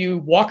street, then you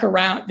walk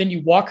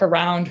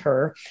around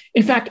her.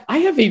 In fact, I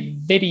have a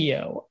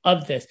video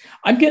of this.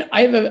 I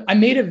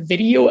made a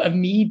video of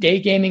me day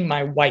gaming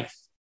my wife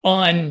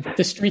on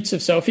the streets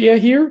of Sofia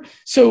here.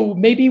 So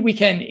maybe we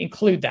can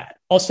include that.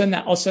 I'll send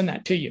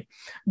that to you.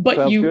 But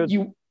Sounds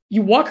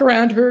you walk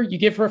around her, you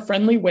give her a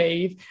friendly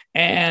wave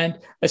and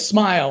a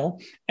smile,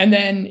 and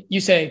then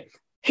you say,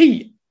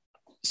 "Hey,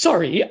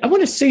 sorry, I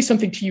want to say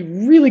something to you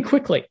really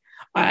quickly.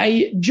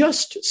 I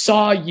just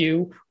saw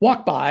you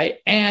walk by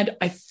and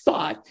I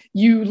thought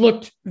you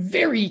looked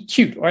very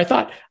cute, or I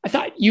thought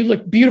you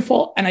looked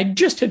beautiful, and I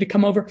just had to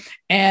come over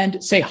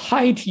and say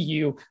hi to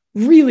you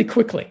really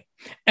quickly."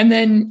 And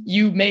then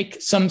you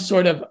make some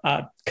sort of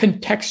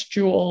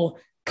contextual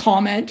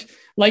comment,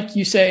 like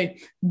you say,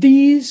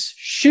 "These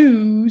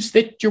shoes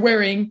that you're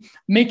wearing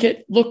make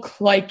it look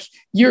like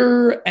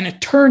you're an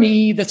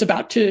attorney that's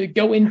about to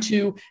go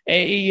into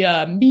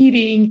a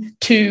meeting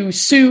to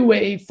sue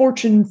a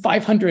Fortune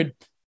 500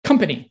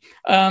 company.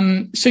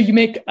 So you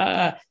make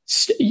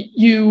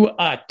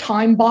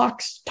time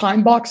box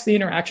the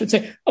interaction.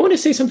 Say, I want to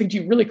say something to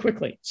you really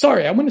quickly.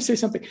 Sorry, I want to say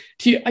something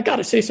to you. I got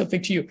to say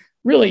something to you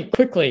really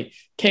quickly,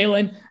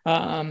 Kaylin.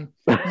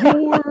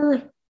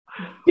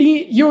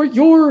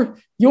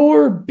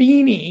 Your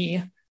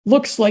beanie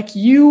looks like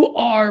you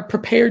are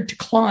prepared to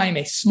climb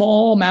a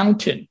small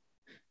mountain.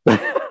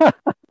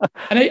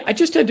 And I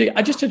just had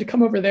to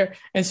come over there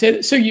and say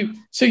that.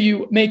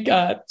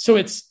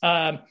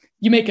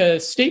 You make a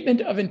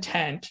statement of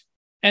intent,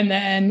 and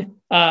then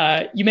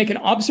you make an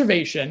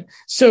observation.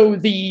 So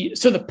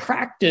the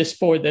practice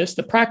for this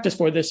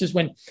is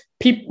when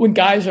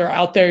guys are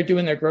out there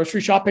doing their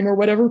grocery shopping or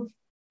whatever,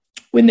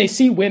 when they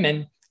see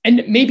women,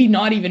 and maybe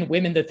not even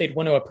women that they'd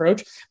want to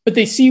approach, but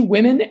they see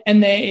women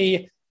and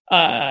they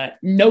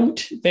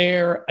note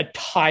their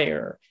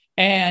attire,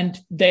 and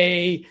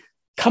they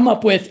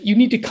you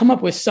need to come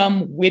up with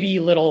some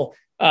witty little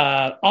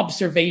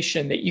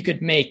observation that you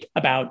could make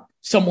about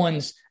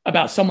someone's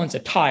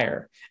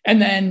attire.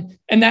 And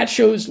that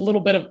shows a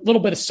little bit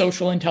of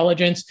social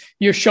intelligence.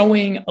 You're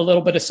showing a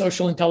little bit of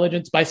social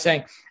intelligence by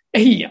saying,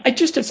 hey, I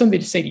just have something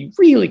to say to you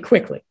really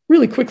quickly.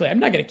 I'm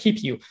not going to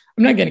keep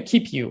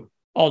you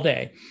all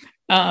day.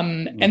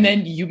 And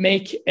then you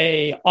make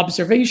a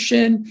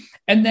observation.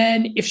 And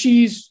then if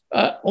she's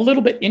a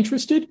little bit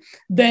interested,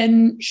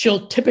 then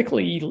she'll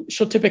typically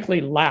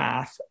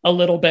laugh a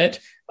little bit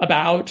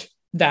about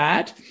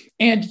that.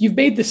 And you've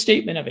made the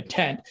statement of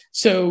intent.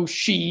 So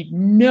she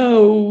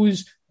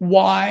knows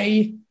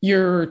why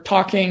you're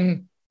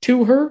talking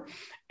to her.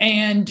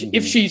 And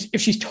if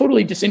she's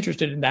totally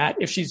disinterested in that,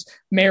 if she's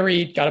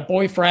married, got a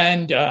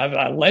boyfriend,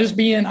 a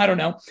lesbian, I don't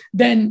know,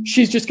 then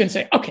she's just going to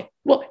say, okay,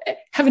 well,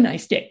 have a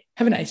nice day.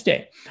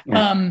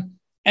 Yeah.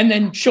 And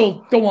then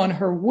she'll go on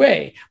her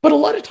way. But a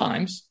lot of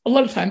times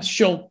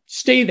she'll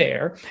stay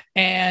there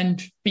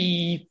and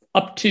be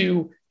up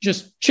to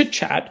just chit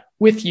chat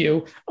with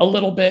you a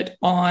little bit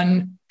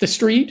on the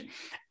street.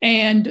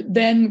 And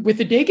then with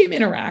the day game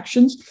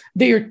interactions,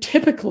 they are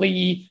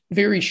typically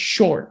very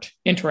short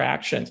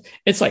interactions.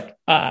 It's like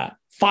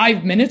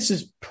 5 minutes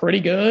is pretty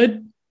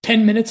good.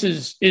 10 minutes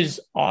is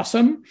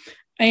awesome.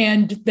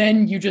 And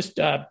then you just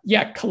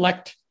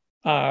collect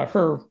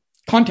her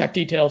contact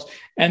details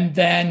and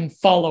then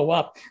follow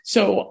up.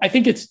 So I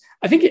think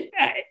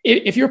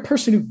if you're a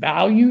person who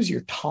values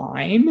your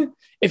time,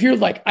 if you're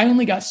like, I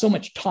only got so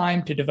much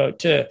time to devote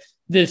to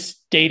this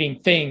dating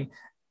thing,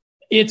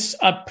 I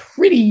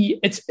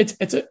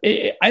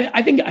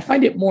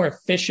find it more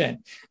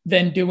efficient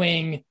than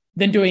doing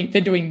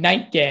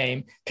night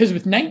game, because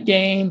with night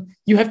game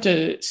you have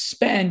to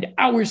spend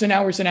hours and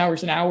hours and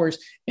hours and hours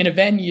in a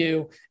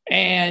venue,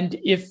 and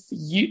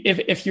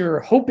if you're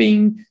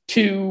hoping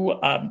to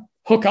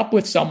hook up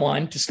with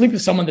someone, to sleep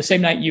with someone the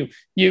same night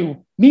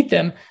you meet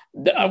them,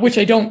 which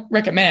I don't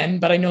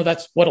recommend, but I know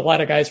that's what a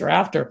lot of guys are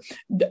after,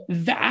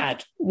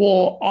 that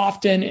will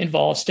often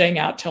involve staying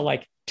out till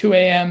like 2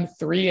 a.m.,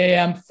 3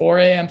 a.m., 4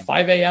 a.m.,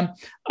 5 a.m.,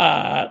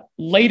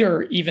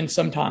 later even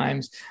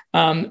sometimes.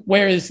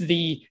 Whereas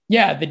the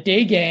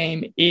day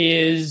game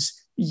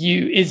is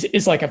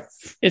like a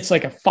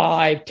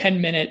 5-10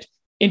 minute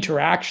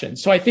interaction.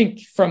 So I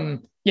think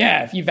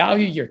if you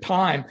value your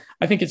time,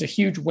 I think it's a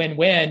huge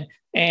win-win,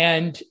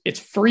 and it's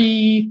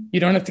free.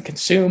 You don't have to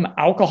consume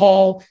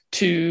alcohol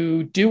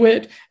to do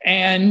it.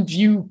 And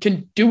you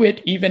can do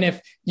it even if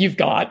you've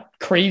got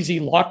crazy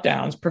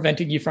lockdowns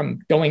preventing you from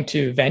going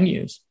to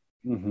venues.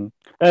 Mm-hmm.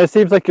 And it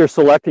seems like you're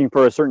selecting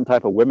for a certain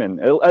type of women.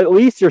 At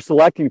least you're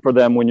selecting for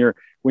them when you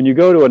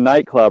go to a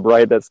nightclub,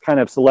 right? That's kind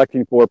of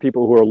selecting for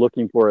people who are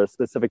looking for a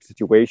specific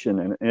situation.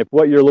 And if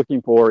what you're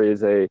looking for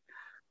is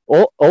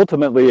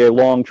ultimately a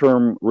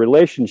long-term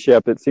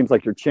relationship, it seems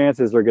like your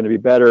chances are going to be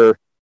better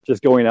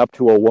just going up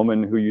to a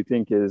woman who you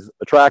think is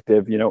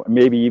attractive,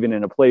 maybe even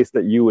in a place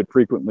that you would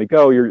frequently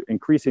go. You're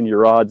increasing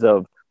your odds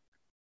of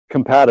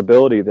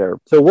compatibility there.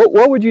 So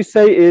what would you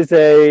say is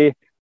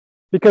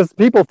because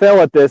people fail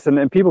at this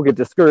and people get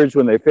discouraged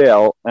when they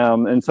fail.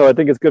 And so I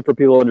think it's good for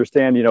people to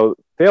understand,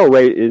 fail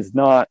rate is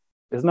not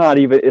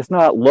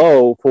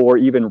low for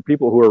even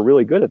people who are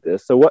really good at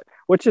this. So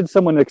what should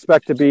someone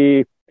expect to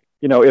be,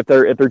 if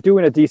they're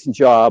doing a decent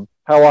job,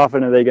 how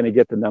often are they going to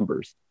get the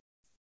numbers?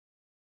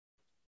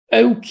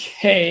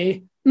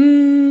 Okay.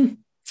 Maybe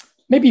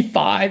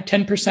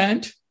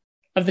 5-10%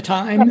 of the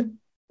time.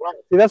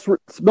 See, that's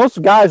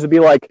most guys would be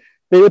like,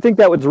 they would think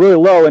that was really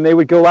low, and they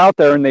would go out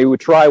there and they would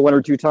try 1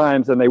 or 2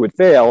 times and they would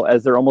fail,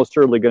 as they're almost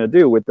surely going to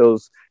do with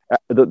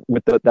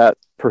that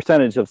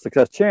percentage of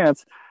success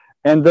chance,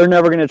 and they're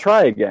never going to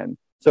try again.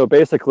 So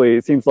basically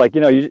it seems like,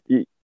 you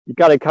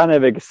got to kind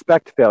of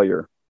expect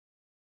failure.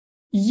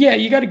 Yeah,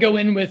 you got to go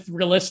in with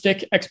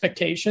realistic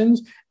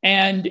expectations.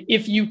 And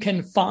if you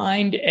can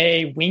find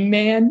a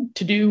wingman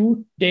to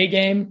do day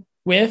game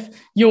with,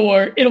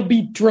 it'll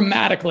be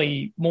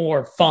dramatically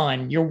more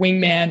fun. Your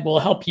wingman will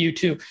help you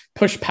to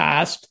push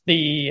past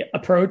the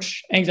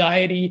approach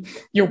anxiety.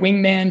 Your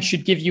wingman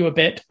should give you a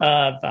bit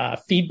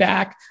of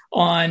feedback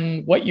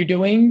on what you're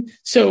doing.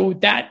 So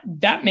that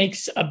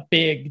makes a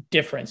big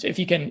difference if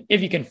you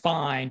can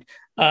find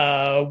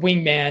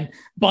wingman.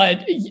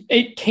 But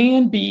it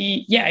can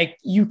be,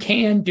 you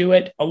can do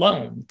it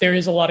alone. There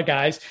is a lot of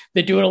guys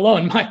that do it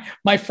alone.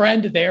 My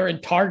friend there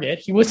in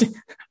Target,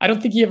 I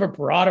don't think he ever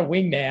brought a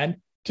wingman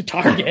to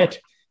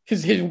Target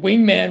because his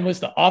wingman was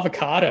the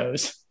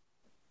avocados.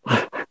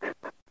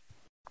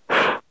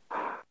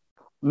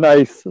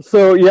 Nice.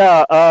 So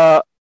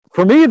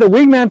for me, the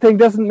wingman thing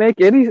doesn't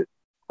make any,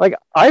 like,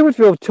 I would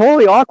feel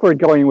totally awkward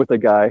going with a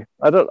guy.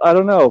 I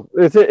don't know.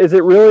 Is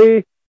it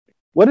really,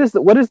 what is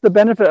the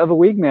benefit of a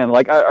wingman?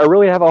 Like, I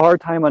really have a hard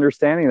time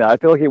understanding that. I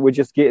feel like it would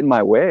just get in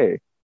my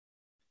way.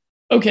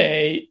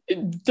 Okay,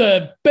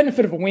 the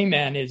benefit of a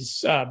wingman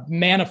is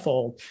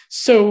manifold.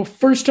 So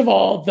first of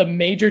all, the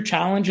major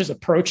challenge is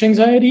approach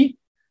anxiety.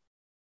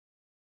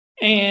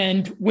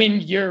 And when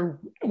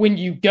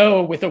you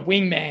go with a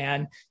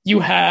wingman,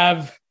 you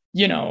have,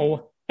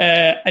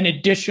 an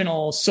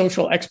additional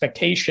social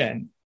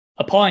expectation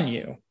upon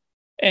you.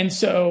 And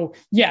so,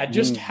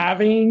 just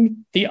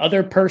having the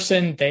other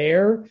person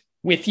there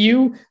with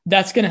you,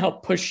 that's going to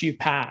help push you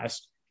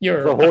past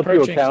your hold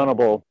you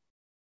accountable.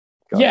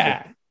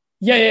 Gotcha.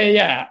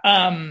 Yeah.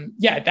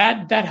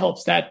 That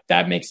helps.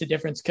 That makes a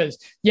difference because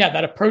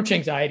that approach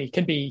anxiety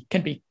can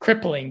be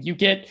crippling. You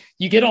get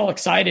all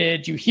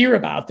excited, you hear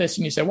about this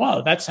and you say,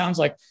 wow, that sounds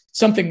like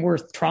something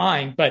worth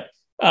trying. But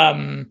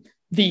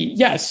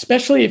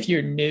especially if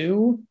you're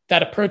new,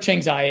 that approach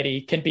anxiety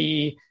can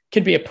be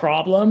a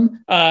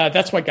problem.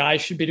 That's why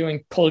guys should be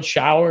doing cold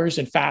showers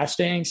and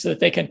fasting so that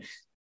they can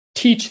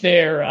teach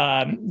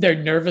their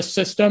nervous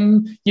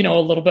system, a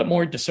little bit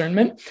more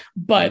discernment.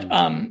 But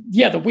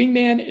the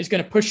wingman is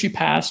going to push you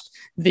past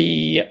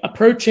the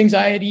approach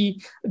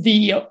anxiety.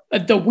 The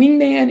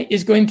wingman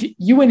is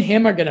you and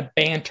him are going to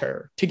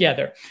banter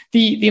together.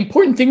 The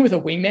important thing with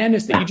a wingman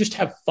is that you just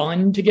have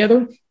fun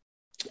together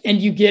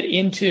and you get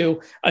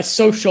into a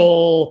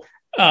social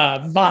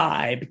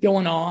vibe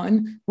going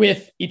on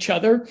with each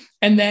other.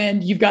 And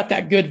then you've got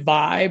that good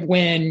vibe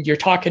when you're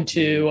talking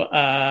to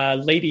a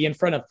lady in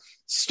front of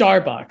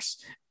Starbucks.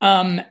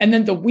 And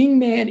then the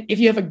wingman, if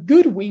you have a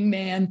good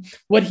wingman,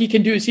 what he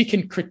can do is he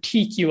can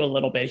critique you a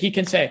little bit. He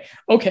can say,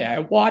 okay, I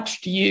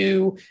watched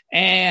you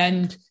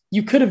and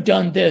you could have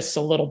done this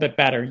a little bit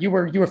better. You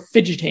were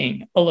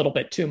fidgeting a little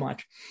bit too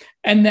much.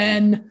 And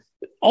then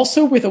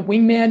also with a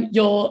wingman,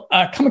 you'll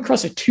come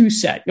across a two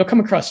set. You'll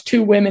come across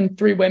 2 women,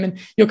 3 women.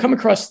 You'll come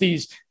across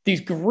these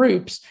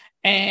groups.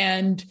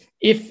 And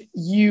if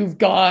you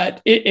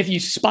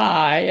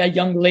spy a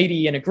young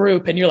lady in a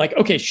group and you're like,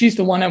 okay, she's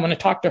the one, I want to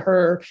talk to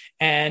her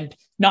and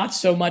not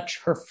so much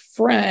her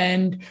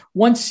friend.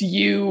 Once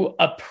you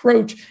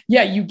approach,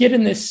 you get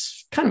in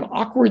this kind of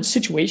awkward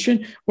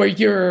situation where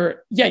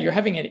you're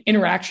having an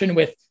interaction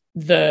with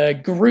the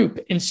group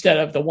instead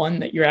of the one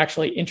that you're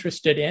actually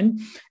interested in.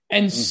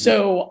 And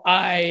so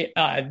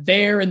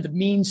there in the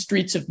mean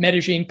streets of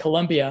Medellin,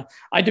 Colombia,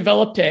 I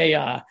developed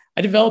a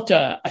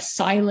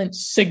silent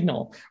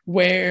signal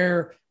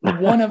where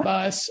one of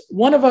us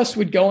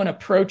would go and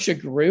approach a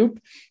group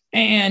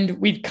and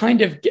we'd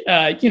kind of,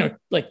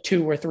 like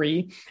 2 or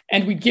 3,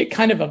 and we'd get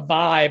kind of a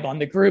vibe on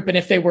the group. And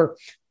if they were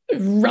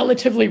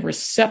relatively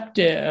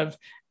receptive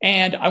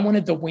and I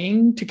wanted the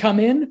wing to come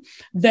in,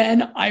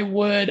 then I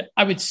would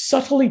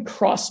subtly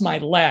cross my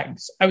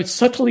legs.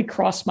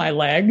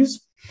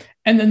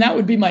 And then that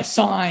would be my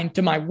sign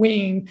to my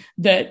wing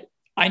that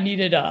I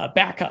needed a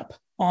backup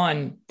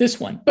on this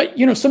one. But,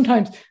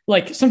 sometimes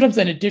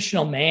an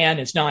additional man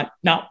is not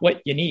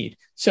what you need.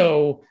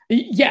 So,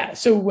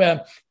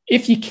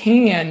 if you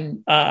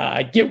can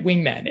get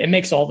wingmen, it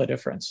makes all the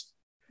difference.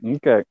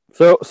 Okay.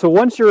 So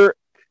once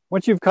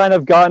you've kind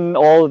of gotten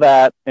all of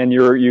that and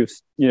you're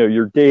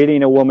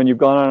dating a woman, you've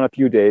gone on a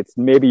few dates,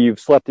 maybe you've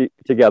slept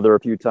together a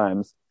few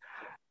times,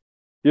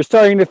 you're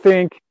starting to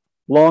think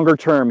longer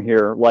term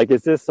here. Like,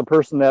 is this a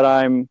person that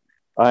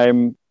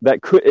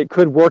it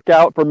could work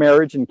out for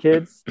marriage and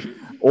kids,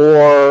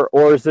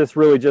 or is this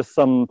really just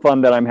some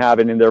fun that I'm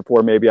having and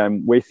therefore maybe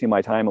I'm wasting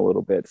my time a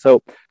little bit?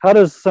 So how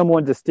does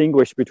someone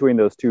distinguish between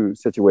those two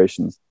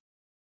situations?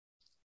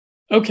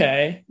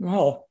 Okay.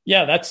 Well,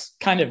 that's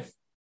kind of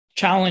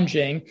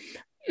challenging.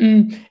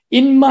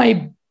 In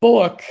my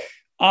book,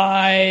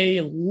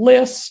 I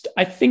list,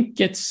 I think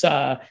it's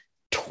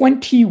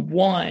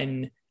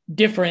 21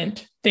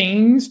 different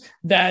things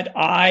that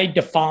I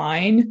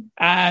define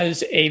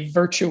as a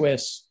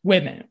virtuous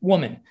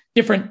woman,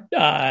 different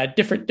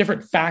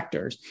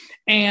factors.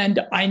 And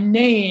I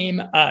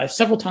name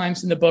several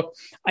times in the book,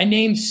 I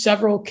name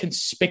several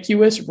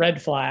conspicuous red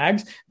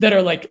flags that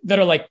are like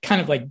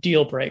kind of like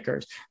deal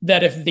breakers,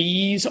 that if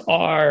these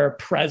are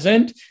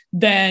present,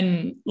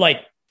 then like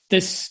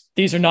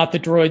these are not the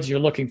droids you're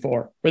looking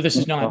for, or this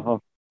is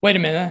not, wait a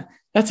minute,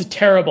 that's a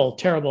terrible,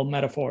 terrible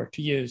metaphor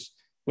to use.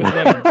 with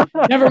women.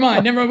 Never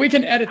mind. We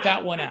can edit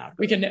that one out.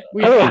 We can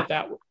edit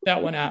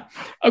that one out.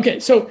 Okay,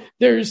 so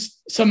there's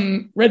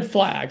some red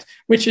flags,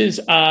 which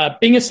is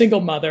being a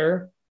single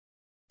mother.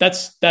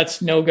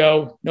 That's no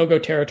go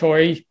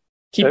territory.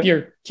 Keep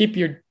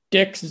your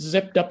dicks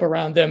zipped up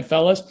around them,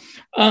 fellas.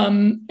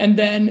 And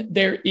then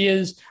there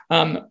is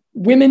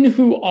women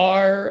who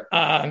are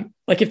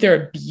like if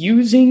they're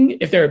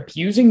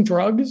abusing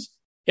drugs,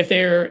 if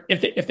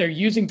they're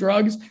using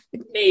drugs,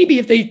 maybe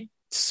if they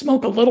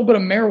smoke a little bit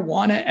of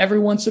marijuana every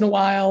once in a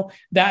while,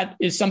 that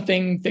is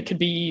something that could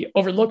be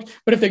overlooked.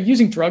 But if they're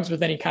using drugs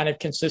with any kind of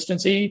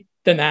consistency,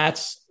 then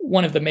that's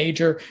one of the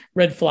major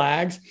red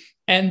flags.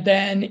 And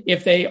then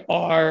if they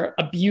are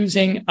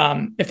abusing,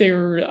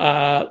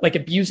 like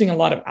abusing a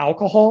lot of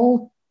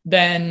alcohol,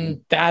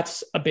 then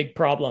that's a big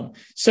problem.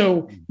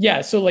 So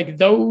yeah, so like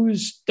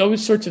those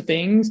sorts of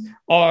things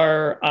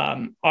are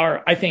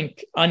I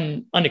think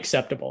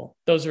unacceptable.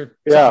 Those are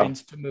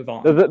signs to move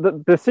on.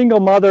 The single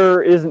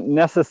mother isn't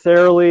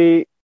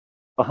necessarily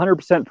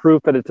 100%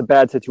 proof that it's a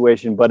bad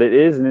situation, but it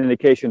is an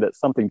indication that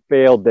something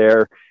failed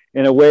there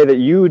in a way that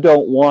you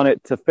don't want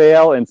it to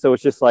fail. And so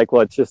it's just like,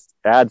 well, it just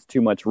adds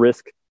too much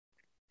risk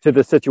to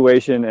the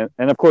situation.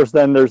 And of course,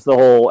 then there's the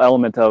whole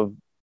element of,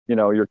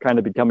 you're kind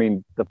of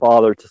becoming the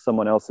father to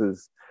someone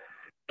else's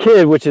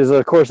kid, which is,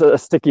 of course, a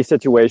sticky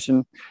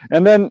situation.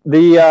 And then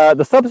the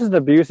substance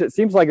abuse, it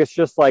seems like it's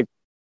just like,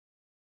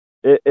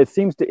 it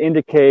seems to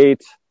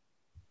indicate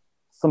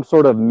some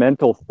sort of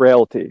mental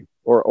frailty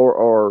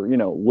or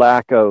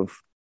lack of,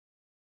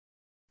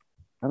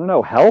 I don't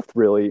know, health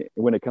really,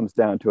 when it comes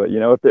down to it.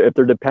 If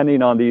they're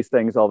depending on these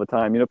things all the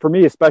time, for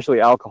me,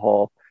 especially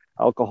alcohol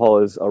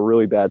is a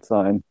really bad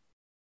sign.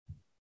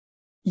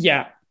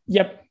 Yeah.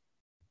 Yep.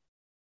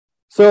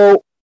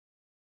 So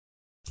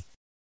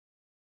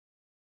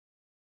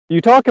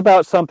you talk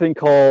about something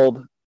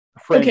called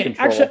frame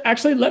control.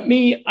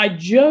 Actually, I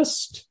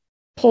just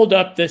pulled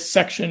up this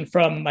section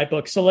from my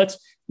book. So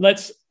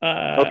let's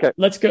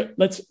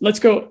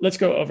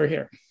go over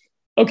here.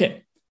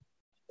 Okay.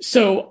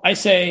 So I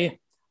say,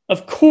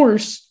 of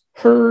course,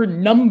 her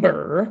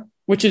number,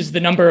 which is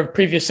the number of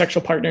previous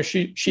sexual partners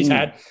she's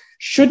had,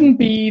 shouldn't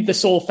be the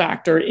sole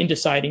factor in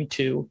deciding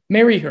to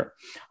marry her.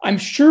 I'm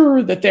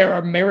sure that there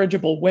are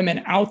marriageable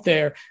women out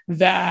there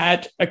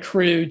that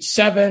accrued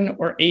 7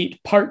 or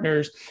 8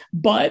 partners,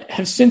 but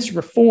have since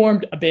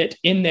reformed a bit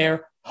in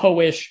their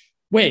hoish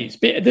ways.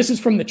 This is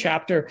from the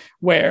chapter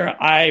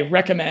where I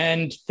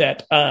recommend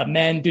that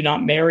men do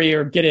not marry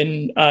or get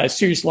in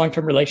serious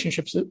long-term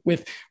relationships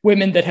with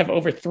women that have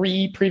over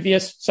 3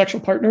 previous sexual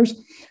partners.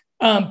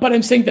 But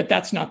I'm saying that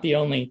that's not the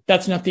only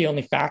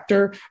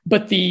factor.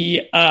 But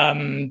the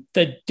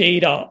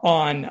data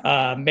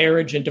on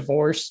marriage and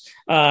divorce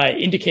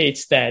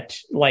indicates that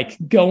like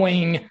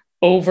going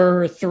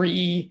over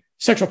 3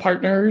 sexual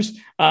partners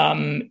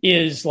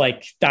is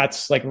like,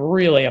 that's like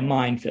really a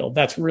minefield.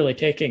 That's really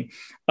taking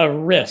a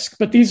risk.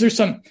 But these are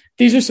some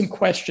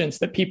questions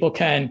that people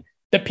can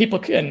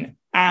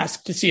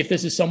ask to see if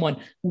this is someone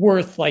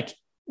worth like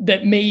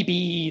that may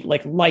be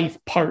like life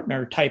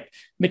partner type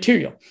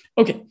material.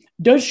 Okay.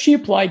 Does she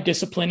apply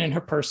discipline in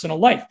her personal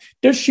life?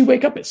 Does she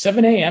wake up at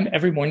 7 a.m.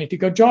 every morning to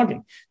go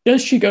jogging?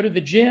 Does she go to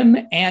the gym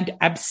and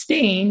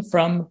abstain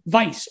from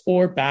vice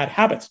or bad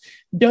habits?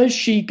 Does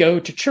she go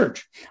to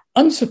church?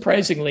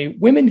 Unsurprisingly,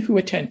 women who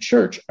attend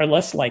church are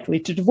less likely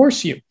to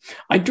divorce you.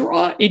 I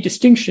draw a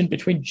distinction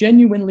between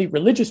genuinely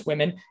religious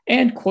women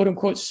and quote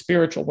unquote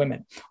spiritual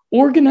women.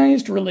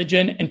 Organized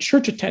religion and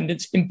church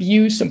attendance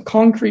imbue some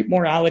concrete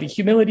morality,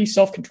 humility,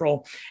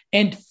 self-control,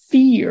 and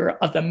fear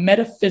of the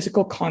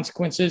metaphysical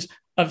consequences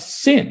of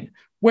sin,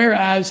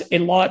 whereas a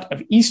lot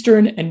of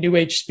Eastern and New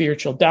Age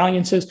spiritual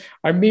dalliances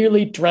are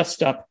merely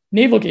dressed up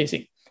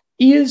navel-gazing.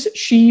 Is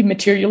she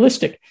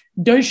materialistic?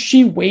 Does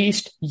she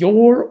waste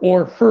your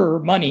or her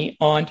money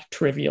on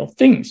trivial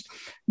things?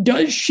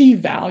 Does she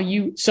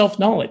value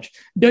self-knowledge?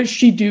 Does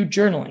she do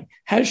journaling?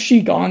 Has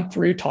she gone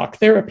through talk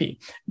therapy?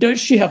 Does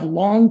she have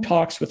long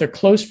talks with her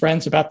close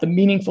friends about the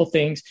meaningful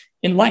things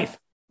in life?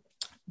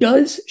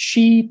 Does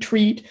she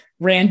treat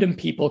random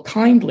people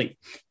kindly,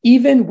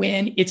 even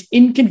when it's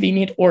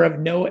inconvenient or of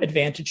no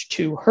advantage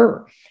to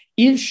her?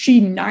 Is she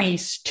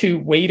nice to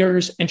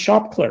waiters and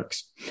shop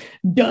clerks?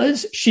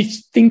 Does she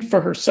think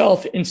for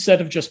herself instead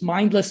of just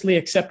mindlessly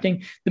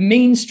accepting the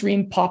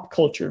mainstream pop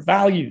culture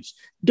values?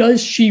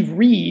 Does she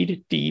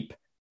read deep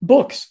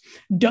books?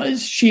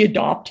 Does she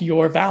adopt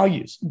your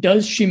values?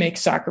 Does she make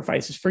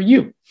sacrifices for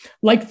you?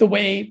 Like the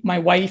way my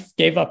wife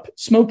gave up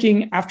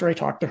smoking after I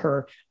talked to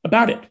her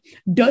about it.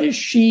 Does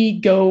she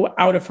go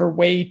out of her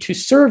way to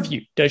serve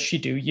you? Does she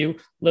do you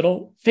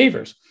little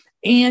favors?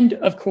 And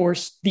of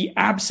course, the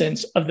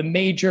absence of the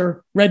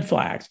major red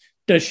flags.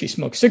 Does she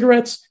smoke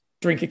cigarettes,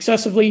 drink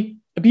excessively,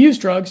 abuse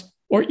drugs,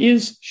 or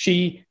is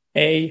she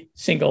a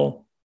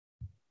single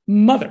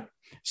mother?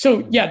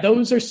 So yeah,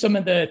 those are some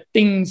of the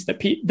things that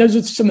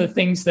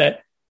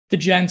the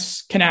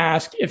gents can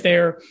ask if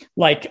they're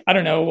like, I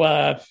don't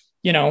know,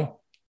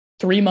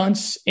 3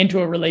 months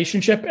into a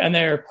relationship and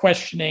they're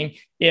questioning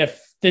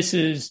if this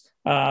is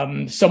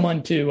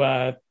someone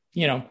to,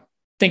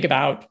 think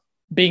about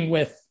being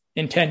with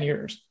in 10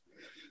 years.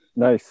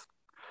 Nice.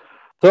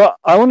 So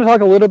I want to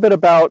talk a little bit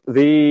about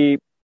the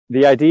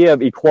idea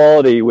of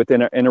equality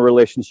within in a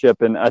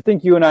relationship. And I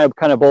think you and I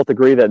kind of both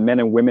agree that men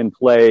and women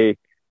play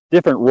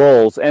different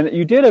roles. And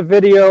you did a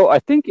video, I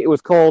think it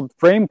was called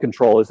Frame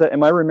Control.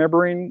 Am I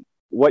remembering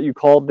what you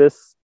called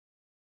this?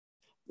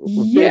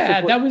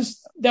 Yeah, that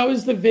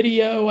was the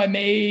video I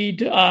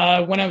made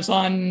when I was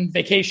on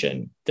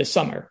vacation this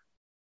summer.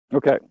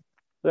 Okay.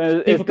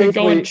 People can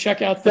go and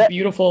check out the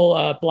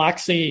beautiful Black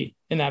Sea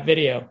in that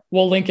video.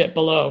 We'll link it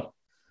below.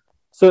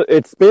 So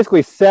it's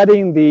basically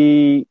setting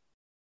the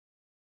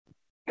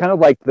kind of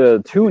like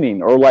the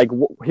tuning, or like,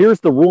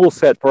 here's the rule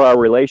set for our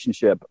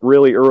relationship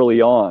really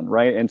early on,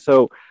 right? And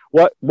so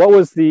what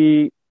was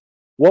the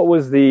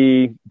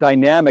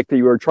dynamic that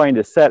you were trying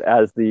to set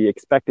as the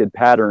expected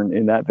pattern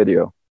in that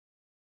video?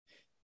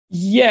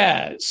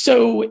 Yeah,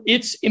 so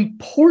it's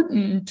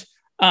important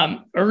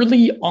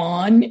early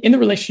on in the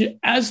relationship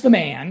as the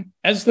man,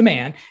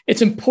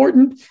 it's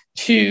important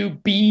to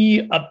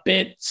be a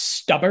bit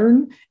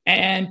stubborn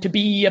and to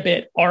be a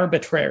bit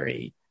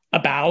arbitrary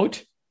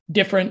about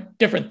different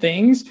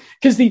things,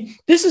 because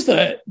this is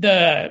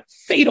the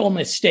fatal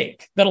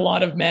mistake that a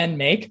lot of men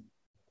make.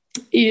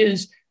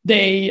 Is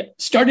they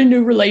start a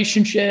new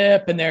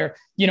relationship and they're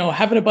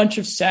having a bunch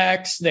of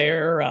sex,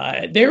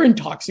 they're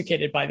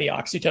intoxicated by the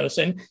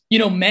oxytocin.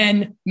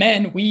 Men,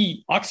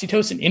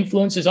 oxytocin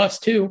influences us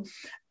too,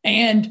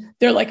 and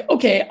they're like,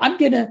 okay, I'm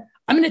gonna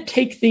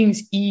take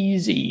things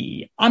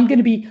easy. I'm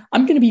gonna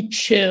be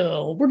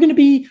chill. We're gonna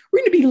be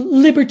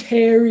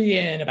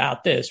libertarian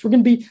about this. We're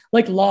gonna be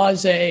like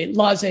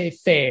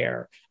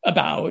laissez-faire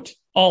about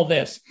all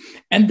this.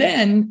 And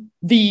then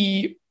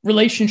the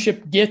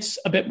relationship gets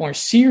a bit more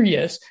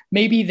serious.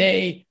 Maybe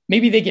they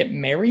get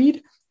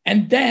married.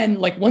 And then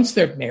like once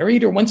they're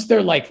married, or once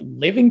they're like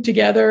living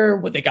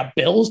together, they got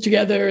bills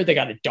together, they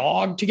got a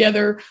dog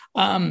together.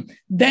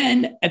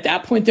 Then at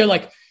that point, they're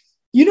like,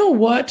 you know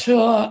what?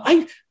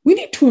 I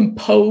need to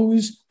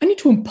impose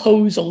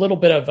a little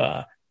bit of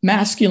a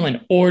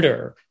masculine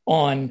order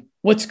on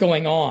what's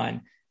going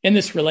on in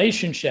this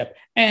relationship.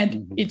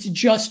 And it's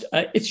just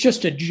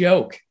a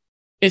joke.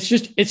 It's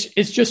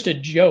just a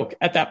joke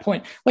at that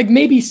point. Like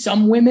maybe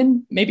some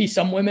women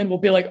will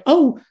be like,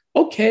 oh,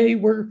 okay,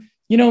 we're,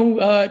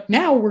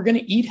 now we're going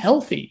to eat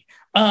healthy.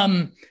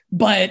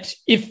 But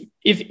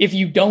if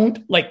you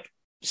don't like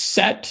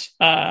set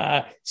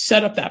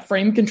up that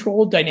frame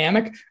control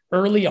dynamic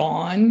early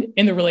on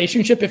in the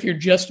relationship, if you're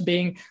just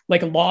being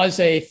like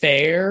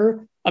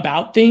laissez-faire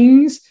about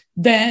things,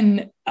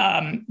 then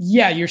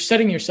you're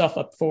setting yourself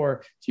up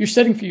for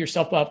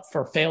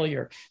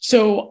failure.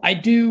 So I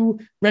do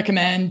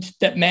recommend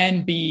that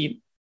men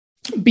be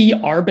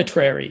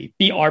arbitrary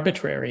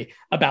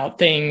about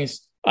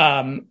things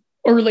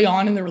early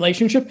on in the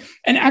relationship.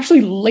 And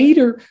actually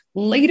later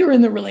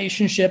in the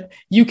relationship,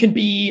 you can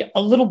be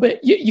a little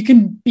bit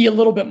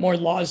more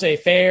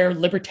laissez-faire,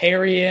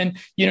 libertarian.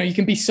 You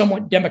can be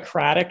somewhat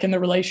democratic in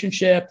the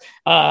relationship.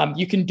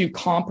 You can do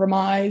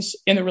compromise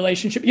in the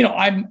relationship.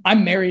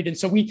 I'm married, and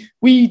so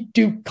we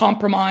do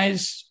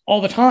compromise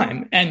all the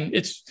time, and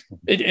it's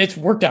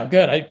worked out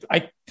good.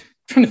 I'm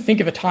trying to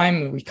think of a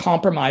time we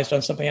compromised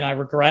on something and I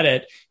regret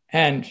it,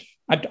 and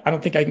I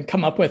don't think I can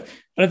come up with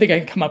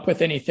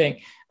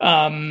anything.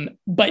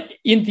 But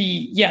in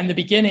the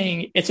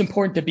beginning, it's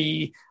important to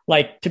be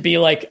a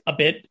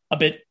bit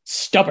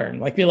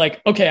stubborn. Like be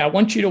like, okay, I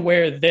want you to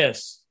wear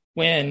this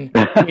when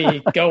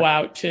we go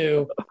out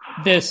to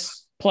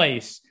this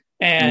place,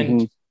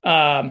 and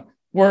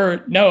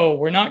we're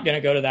not going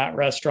to go to that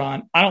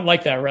restaurant. I don't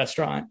like that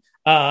restaurant.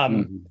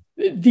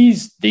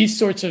 These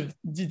sorts of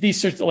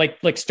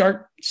like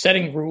start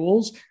setting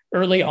rules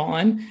early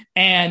on,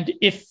 and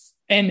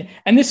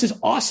and this is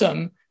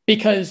awesome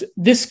because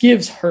this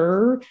gives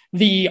her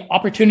the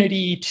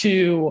opportunity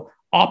to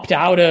opt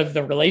out of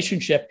the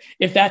relationship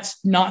if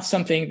that's not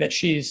something that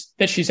she's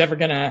ever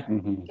going to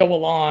go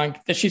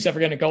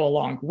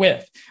along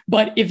with.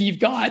 But if you've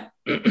got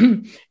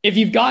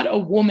a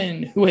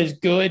woman who has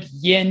good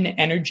yin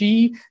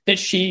energy, that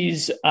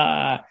she's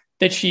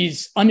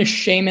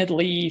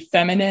unashamedly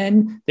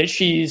feminine, that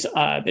she's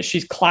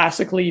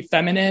classically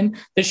feminine,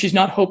 that she's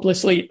not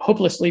hopelessly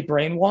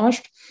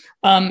brainwashed,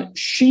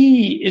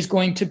 she's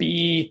going to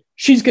be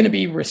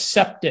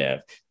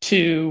receptive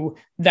to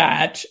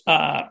that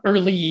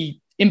early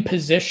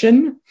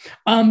imposition.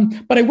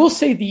 But I will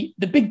say the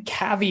big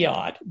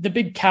caveat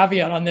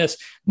on this,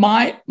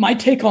 my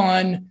take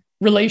on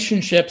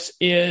relationships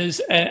is,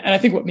 and I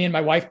think what me and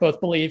my wife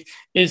both believe,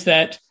 is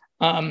that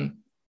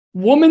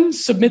woman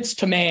submits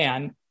to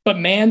man, but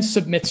man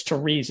submits to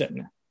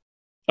reason.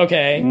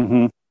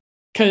 Okay,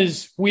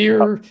 because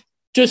we're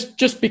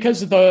just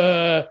because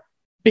of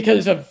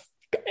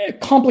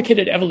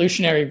complicated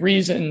evolutionary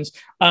reasons,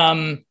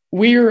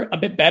 we're a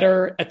bit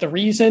better at the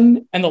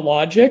reason and the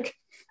logic.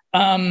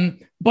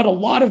 But a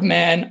lot of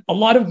men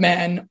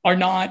are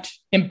not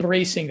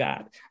embracing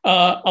that.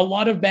 A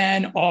lot of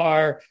men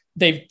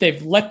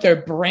they've let their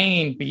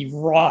brain be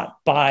wrought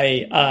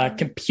by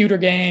computer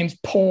games,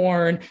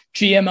 porn,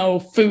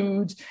 GMO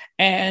foods,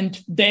 and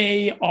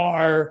they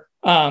are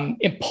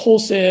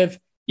impulsive,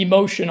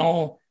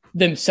 emotional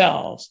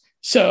themselves.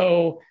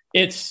 So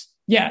if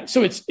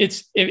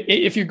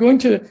you're going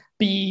to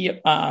be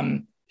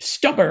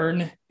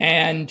stubborn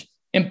and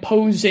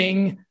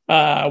imposing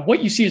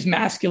what you see as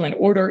masculine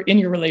order in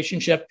your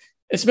relationship,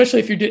 especially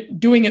if you're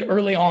doing it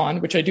early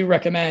on, which I do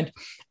recommend,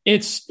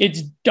 it's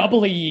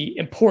doubly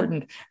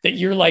important that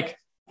you're like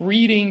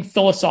reading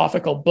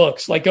philosophical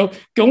books. Like go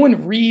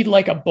and read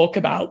like a book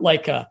about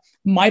like a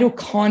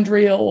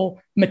mitochondrial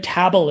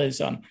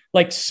metabolism.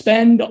 Like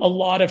spend a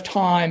lot of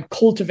time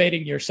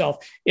cultivating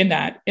yourself in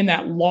that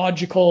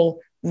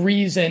logical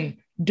reason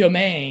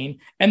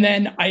domain. And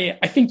then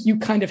I think you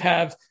kind of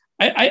have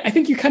I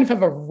think you kind of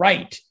have a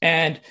right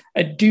and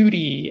a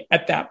duty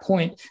at that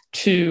point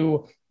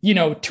to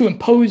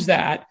impose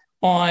that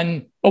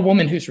on a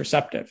woman who's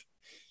receptive.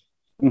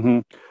 Mm-hmm.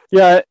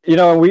 Yeah,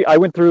 I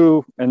went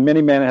through, and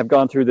many men have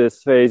gone through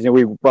this phase.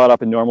 We brought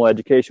up in normal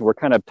education, we're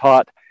kind of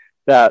taught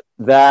that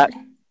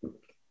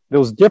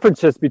those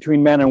differences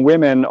between men and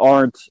women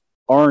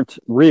aren't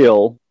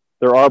real.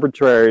 They're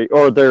arbitrary,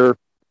 or they're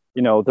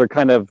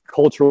kind of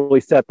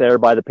culturally set there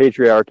by the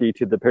patriarchy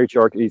to the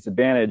patriarchy's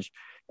advantage.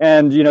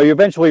 And, you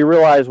eventually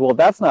realize, well,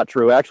 that's not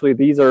true. Actually,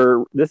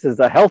 this is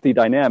a healthy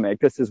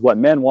dynamic. This is what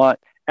men want.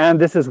 And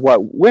this is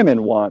what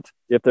women want,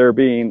 if they're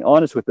being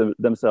honest with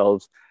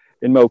themselves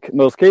in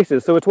most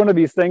cases. So it's one of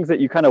these things that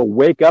you kind of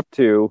wake up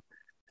to.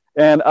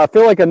 And I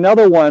feel like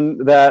another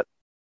one that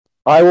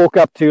I woke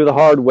up to the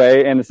hard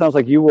way, and it sounds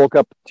like you woke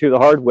up to the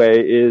hard way,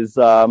 is,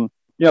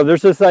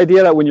 there's this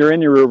idea that when you're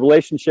in your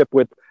relationship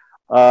with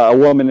a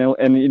woman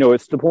and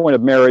it's the point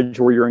of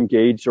marriage where you're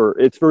engaged or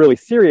it's really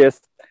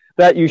serious,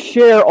 that you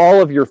share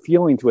all of your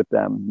feelings with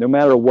them, no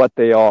matter what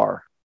they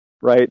are,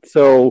 right?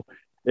 So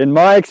in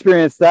my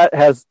experience, that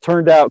has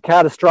turned out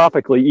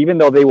catastrophically, even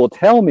though they will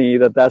tell me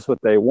that that's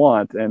what they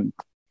want. And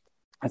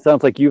it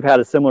sounds like you've had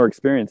a similar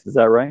experience. Is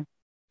that right?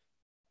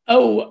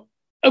 Oh,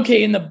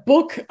 okay. In the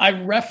book,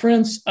 I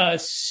reference a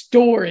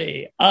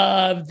story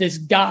of this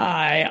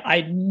guy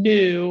I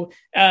knew,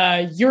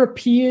 a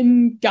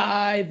European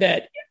guy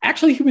that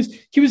actually he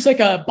was like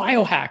a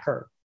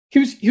biohacker. He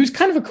was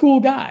kind of a cool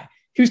guy.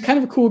 He was kind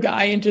of a cool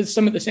guy into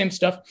some of the same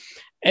stuff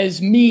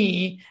as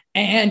me.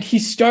 And he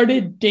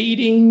started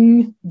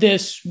dating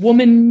this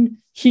woman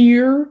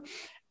here,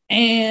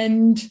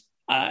 and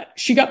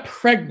she got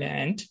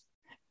pregnant.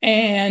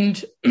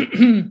 And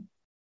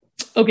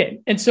okay,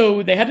 and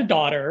so they had a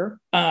daughter,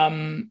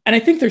 and I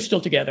think they're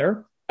still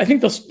together. I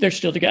think they're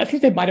still together. I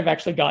think they might have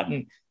actually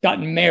gotten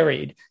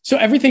married. So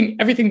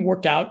everything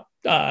worked out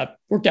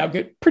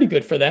good, pretty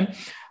good for them.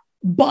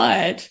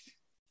 But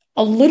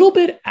a little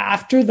bit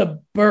after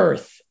the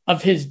birth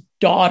of his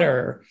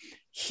daughter,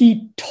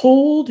 he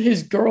told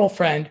his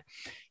girlfriend,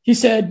 he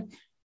said,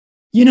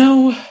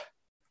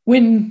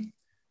 when,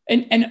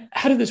 and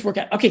how did this work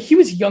out? Okay, he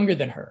was younger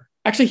than her.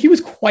 Actually, he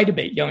was quite a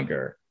bit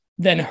younger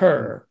than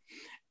her.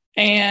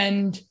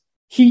 And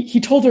he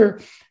told her,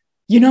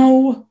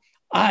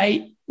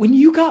 when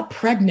you got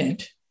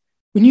pregnant,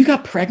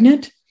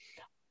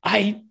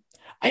 I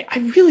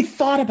really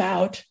thought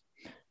about,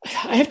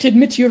 I have to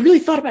admit to you, I really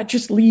thought about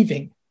just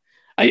leaving.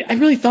 I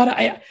really thought,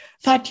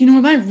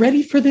 am I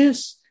ready for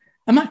this?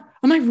 Am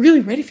I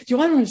really ready for?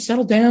 Do I want to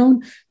settle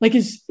down? Like,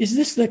 is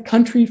this the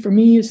country for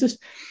me? Is this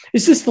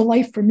the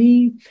life for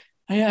me?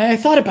 I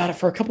thought about it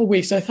for a couple of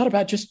weeks. I thought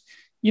about just,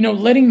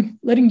 letting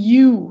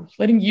you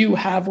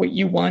have what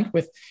you want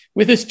with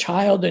this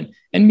child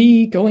and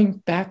me going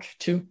back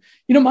to,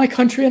 my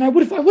country. And I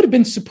would have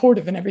been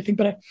supportive and everything,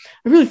 but I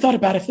really thought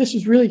about if this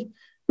was really,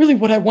 really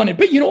what I wanted.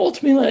 But,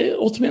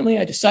 ultimately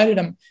I decided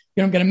I'm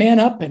going to man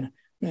up and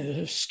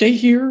stay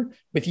here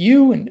with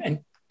you and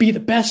be the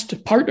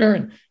best partner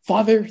and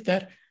father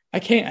that I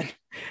can.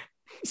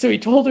 So he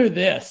told her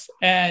this,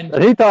 and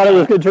he thought it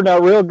was going to turn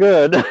out real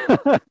good.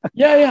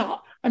 Yeah.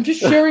 I'm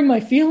just sharing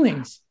my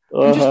feelings.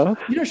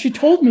 She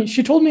told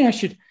me I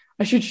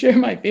should share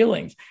my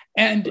feelings.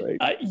 And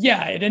right.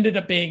 It ended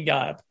up being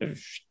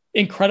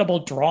incredible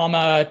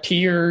drama,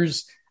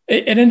 tears.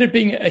 It ended up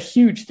being a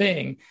huge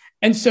thing.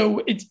 And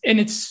so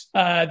it's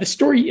the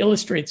story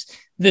illustrates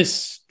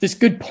this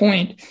good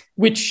point,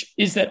 which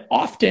is that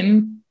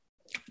often,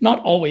 not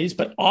always,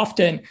 but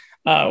often,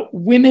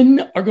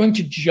 women are going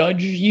to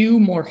judge you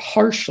more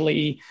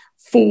harshly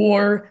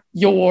for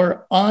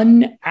your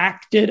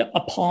unacted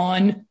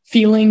upon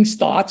feelings,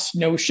 thoughts,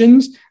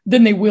 notions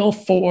than they will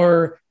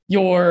for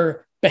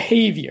your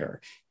behavior.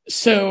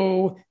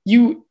 So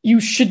you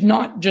should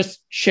not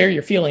just share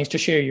your feelings to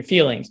share your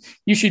feelings.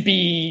 You should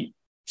be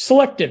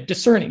selective,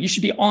 discerning. You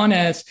should be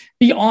honest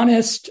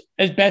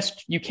as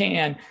best you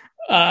can,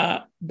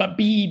 but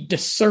be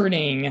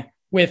discerning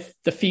with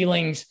the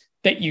feelings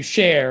that you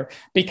share,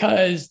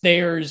 because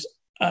there's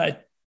a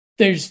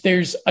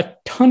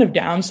ton of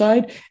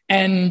downside,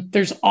 and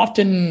there's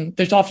often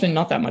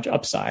not that much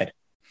upside.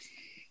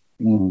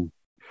 Mm.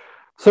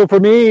 So for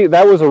me,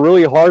 that was a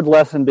really hard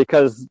lesson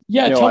because,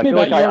 Yeah, you know, tell I me feel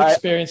about like your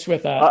experience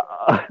with that.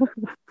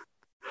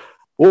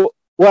 well,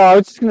 I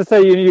was just going to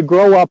say, you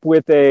grow up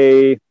with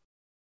a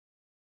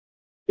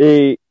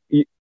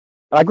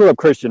I grew up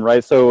Christian,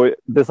 right? So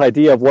this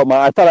idea of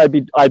I thought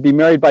I'd be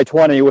married by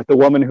 20 with a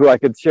woman who I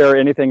could share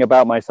anything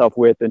about myself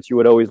with, and she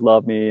would always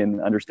love me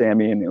and understand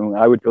me, and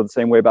I would feel the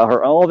same way about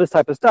her, all this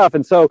type of stuff.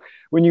 And so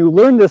when you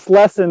learn this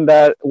lesson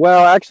that,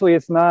 well, actually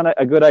it's not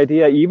a good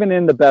idea, even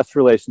in the best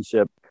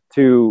relationship,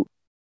 to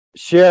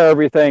share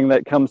everything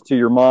that comes to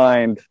your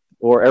mind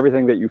or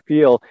everything that you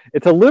feel,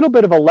 it's a little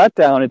bit of a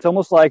letdown. It's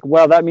almost like,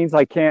 well, that means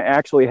I can't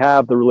actually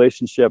have the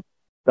relationship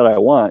that I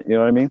want. You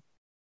know what I mean?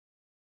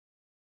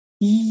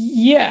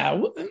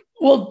 Yeah.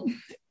 Well,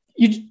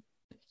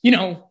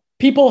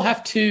 people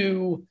have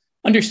to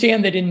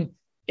understand that in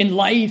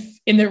life,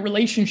 in their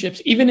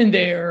relationships, even in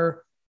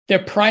their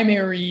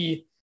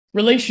primary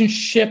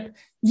relationship,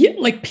 yeah,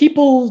 like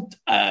people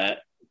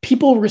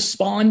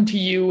respond to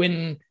you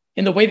in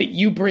the way that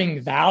you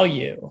bring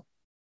value.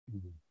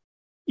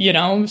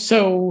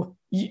 So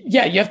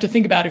yeah, you have to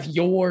think about if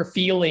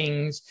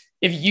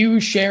you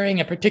sharing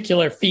a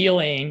particular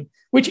feeling,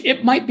 which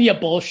it might be a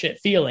bullshit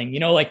feeling,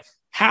 like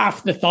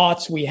half the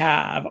thoughts we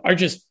have are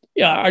just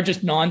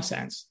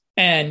nonsense,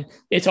 and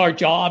it's our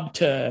job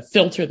to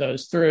filter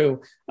those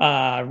through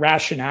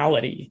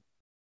rationality.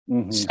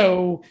 Mm-hmm.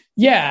 So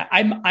yeah,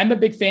 I'm a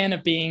big fan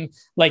of being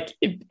like,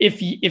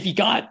 if you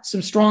got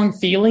some strong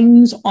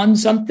feelings on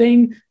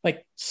something,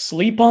 like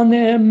sleep on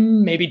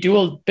them, maybe do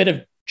a bit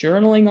of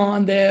journaling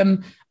on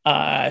them.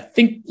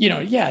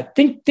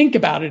 Think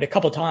about it a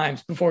couple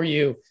times before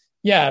you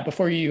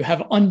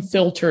have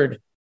unfiltered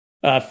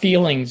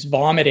feelings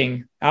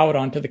vomiting out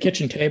onto the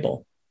kitchen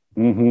table.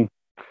 Mm-hmm.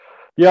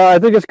 Yeah, I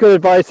think it's good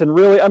advice, and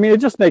really, I mean,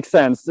 it just makes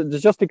sense.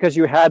 Just because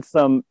you had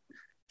some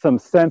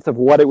sense of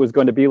what it was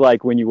going to be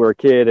like when you were a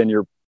kid, and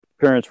your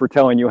parents were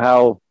telling you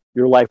how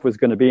your life was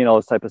going to be, and all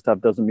this type of stuff,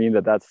 doesn't mean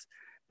that that's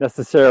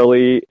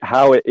necessarily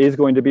how it is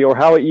going to be, or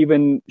how it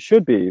even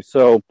should be.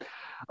 So,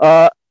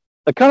 I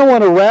kind of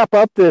want to wrap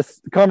up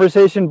this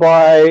conversation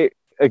by,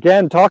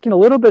 again, talking a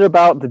little bit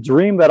about the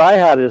dream that I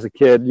had as a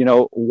kid,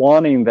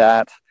 wanting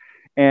that.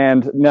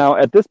 And now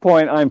at this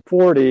point, I'm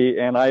 40,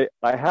 and I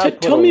have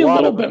tell me a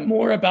little bit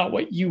more about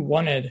what you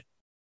wanted.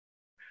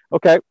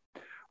 Okay.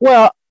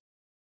 Well,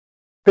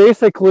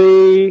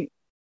 basically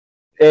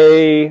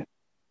to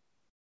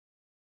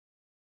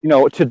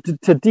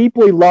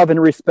deeply love and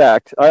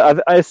respect.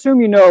 I assume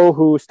you know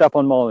who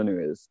Stefan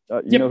Molyneux is.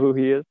 You know who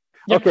he is?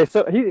 Yep. Okay,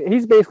 so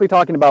he's basically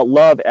talking about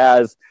love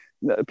as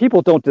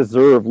people don't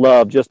deserve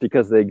love just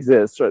because they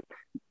exist. So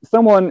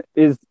someone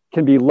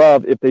can be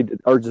loved if they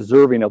are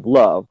deserving of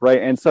love,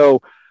 right? And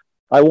so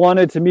I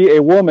wanted to meet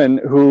a woman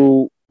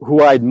who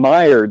I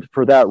admired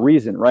for that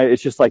reason, right?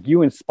 It's just like,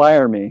 you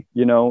inspire me,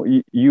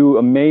 you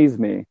amaze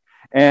me.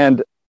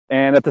 And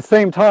at the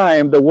same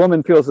time, the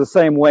woman feels the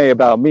same way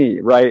about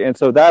me, right? And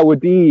so that would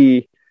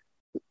be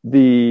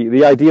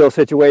the ideal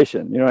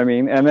situation, you know what I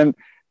mean? And then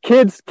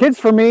kids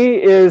for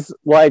me is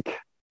like,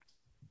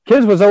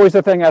 kids was always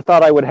the thing I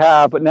thought I would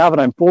have, but now that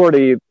I'm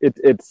 40,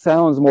 it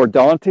sounds more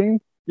daunting,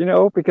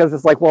 because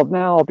it's like, well,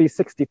 now I'll be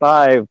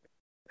 65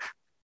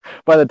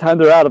 by the time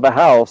they're out of the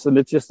house, and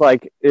it's just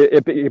like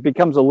it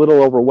becomes a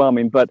little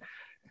overwhelming. But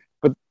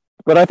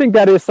I think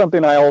that is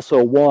something I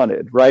also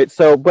wanted, right?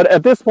 So, but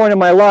at this point in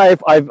my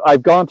life,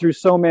 I've gone through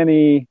so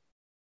many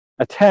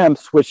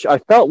attempts which I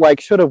felt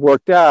like should have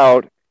worked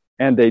out,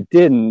 and they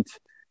didn't.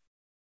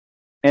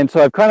 And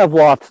so I've kind of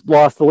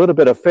lost a little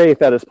bit of faith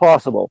that it's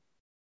possible.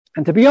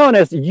 And to be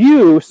honest,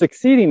 you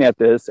succeeding at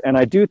this, and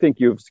I do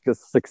think you've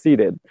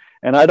succeeded,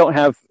 and I don't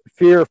have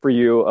fear for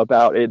you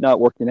about it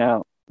not working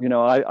out.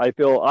 I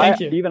feel I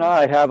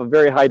have a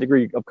very high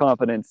degree of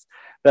confidence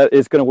that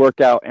it's going to work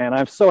out, and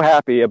I'm so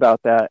happy about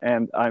that.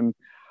 And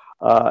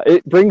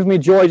it brings me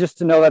joy just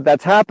to know that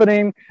that's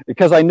happening,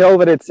 because I know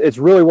that it's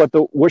really what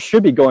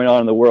should be going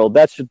on in the world.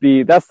 That's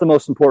the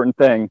most important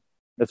thing,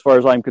 as far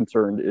as I'm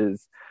concerned,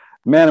 is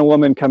man and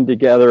woman come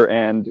together,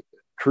 and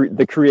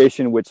the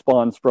creation which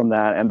spawns from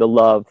that, and the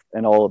love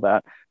and all of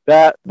that.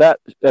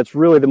 That's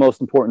really the most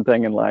important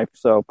thing in life.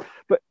 So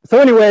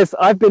anyways,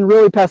 I've been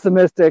really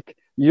pessimistic.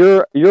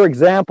 Your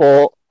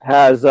example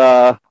has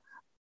uplifted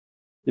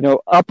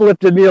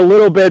me a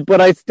little bit,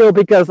 but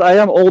because I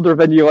am older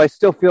than you, I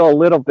still feel a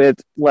little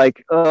bit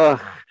like,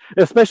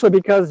 especially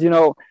because,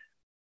 a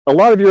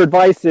lot of your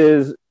advice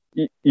is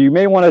you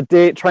may want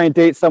to try and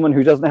date someone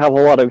who doesn't have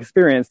a lot of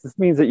experience. This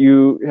means that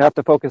you have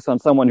to focus on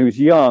someone who's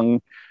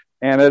young,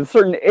 and at a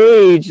certain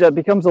age that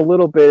becomes a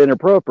little bit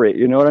inappropriate.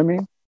 You know what I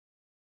mean?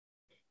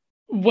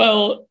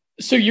 Well,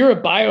 so you're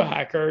a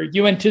biohacker.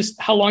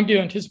 How long do you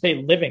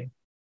anticipate living?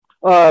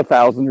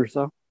 1,000 or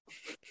so.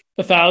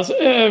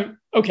 1,000?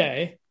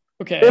 Okay.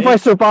 If I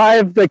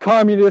survive the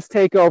communist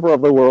takeover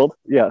of the world,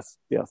 yes.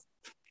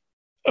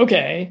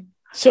 Okay.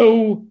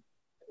 So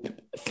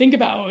think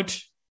about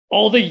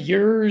all the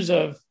years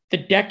of the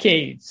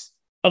decades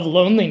of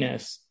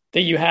loneliness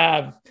that you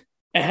have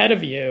ahead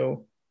of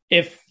you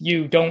if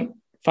you don't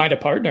find a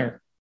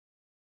partner.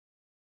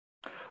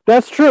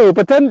 That's true.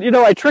 But then,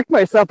 I tricked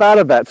myself out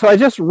of that. So I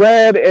just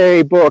read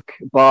a book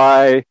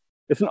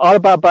it's an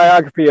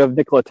autobiography of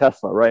Nikola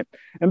Tesla, right?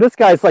 And this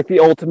guy's like the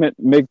ultimate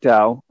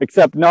MGTOW,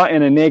 except not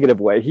in a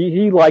negative way.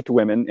 He liked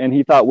women, and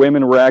he thought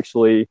women would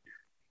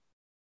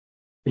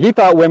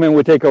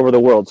take over the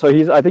world. So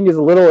I think he's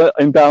a little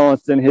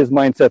imbalanced in his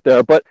mindset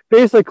there. But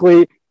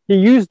basically, he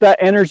used that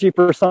energy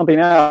for something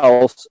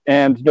else.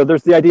 And,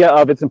 there's the idea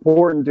of it's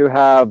important to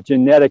have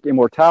genetic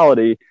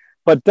immortality.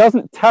 But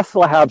doesn't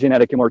Tesla have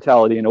genetic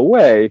immortality in a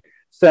way,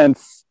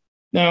 since...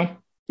 No.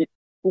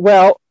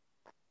 Well,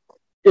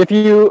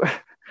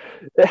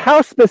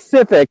 how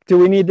specific do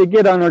we need to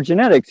get on our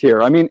genetics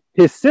here? I mean,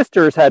 his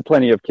sisters had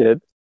plenty of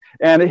kids,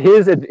 and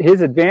his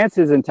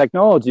advances in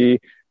technology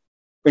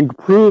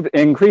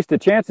increase the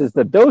chances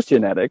that those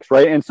genetics,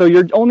 right? And so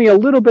you're only a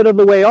little bit of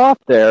the way off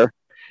there.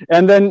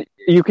 And then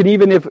you could,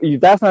 even if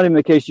that's not even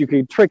the case, you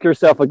could trick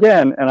yourself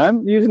again. And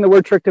I'm using the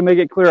word trick to make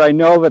it clear. I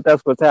know that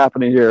that's what's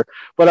happening here,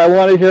 but I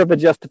want to hear the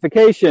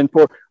justification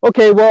for,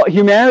 okay, well,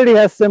 humanity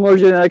has similar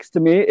genetics to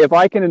me. If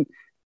I can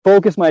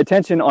focus my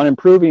attention on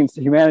improving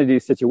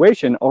humanity's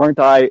situation, aren't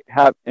I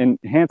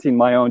enhancing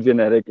my own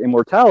genetic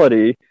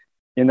immortality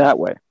in that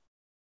way?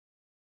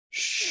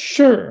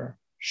 Sure.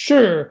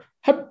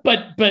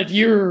 But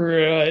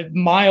you're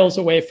miles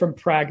away from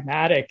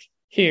pragmatic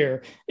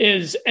here.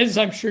 As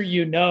I'm sure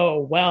you know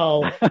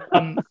well,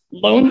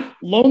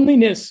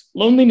 loneliness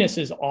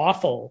is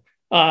awful.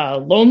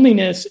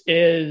 Loneliness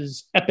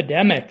is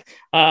epidemic.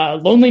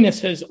 Loneliness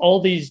has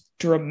all these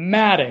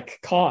dramatic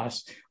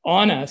costs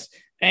on us.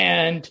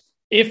 And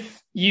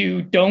if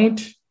you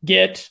don't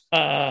get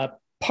a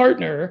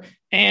partner,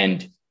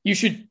 and you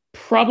should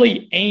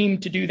probably aim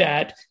to do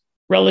that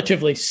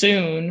relatively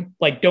soon,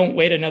 like don't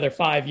wait another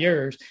 5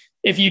 years.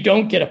 If you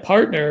don't get a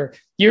partner,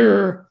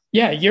 you're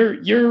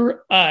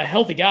a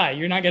healthy guy.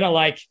 You're not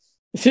going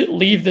to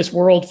leave this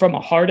world from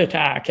a heart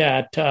attack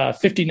at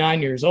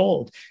 59 years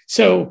old.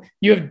 So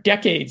you have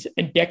decades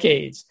and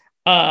decades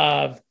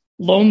of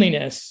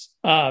loneliness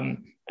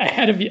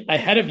ahead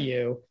of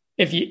you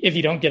if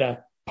you don't get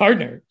a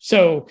partner.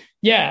 So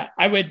yeah,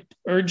 I would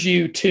urge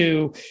you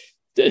to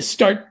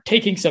start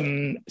taking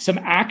some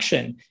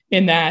action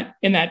in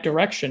that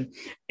direction.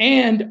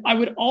 And I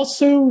would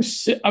also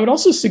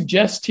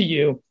suggest to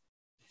you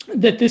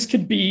that this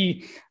could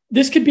be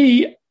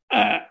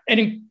an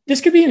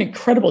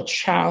incredible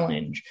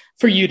challenge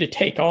for you to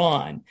take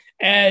on,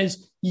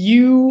 as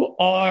you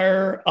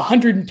are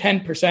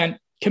 110%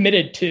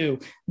 committed to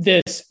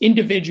this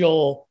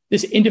individual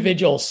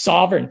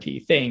sovereignty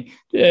thing.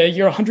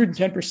 You're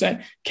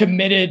 110%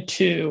 committed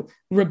to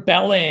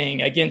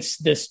rebelling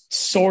against this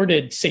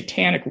sordid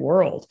satanic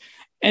world.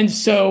 And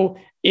so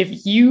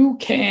if you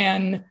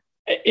can,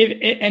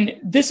 and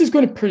this is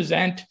going to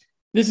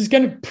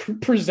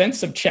present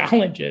some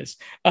challenges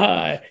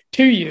to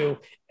you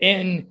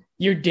in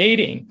your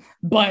dating.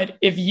 But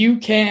if you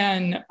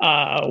can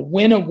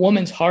win a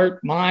woman's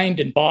heart, mind,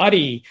 and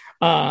body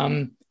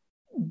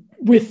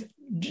with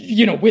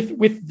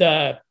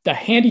the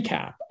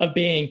handicap of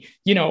being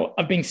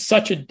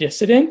such a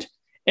dissident,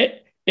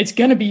 it's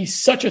going to be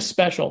such a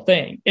special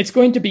thing. It's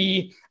going to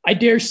be, I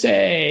dare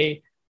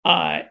say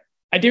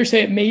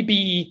it may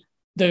be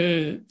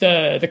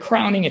the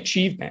crowning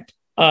achievement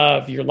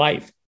of your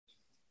life.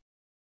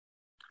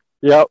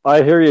 Yeah,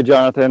 I hear you,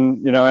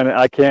 Jonathan. And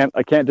I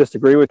can't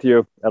disagree with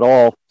you at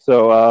all.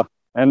 So,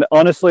 and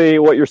honestly,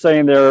 what you're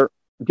saying there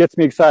gets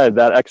me excited.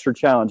 That extra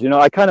challenge.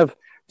 I kind of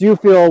do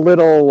feel a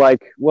little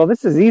like, well,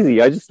 this is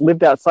easy. I just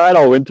lived outside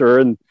all winter,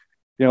 and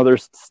there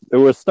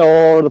was snow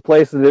all over the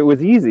place, and it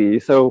was easy.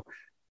 So,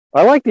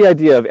 I like the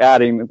idea of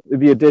adding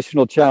the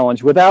additional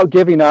challenge without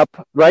giving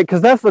up, right?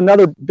 Because that's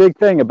another big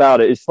thing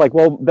about it. It's like,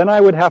 well, then I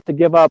would have to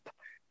give up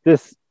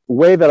this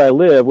way that I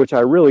live, which I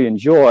really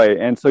enjoy.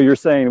 And so you're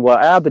saying, well,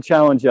 add the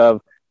challenge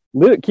of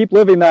keep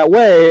living that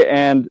way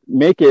and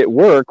make it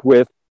work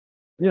with,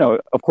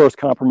 of course,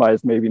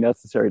 compromise may be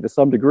necessary to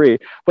some degree,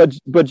 but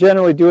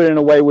generally do it in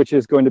a way which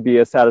is going to be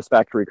a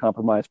satisfactory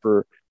compromise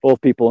for both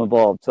people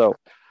involved. So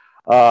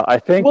I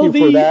thank you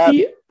for that.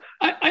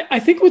 I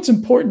think what's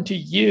important to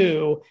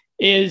you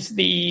is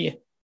the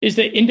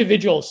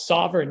individual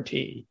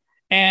sovereignty,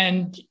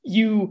 and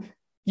you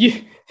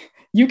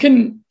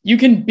can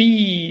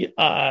be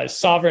a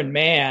sovereign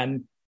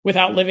man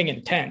without living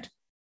in tent.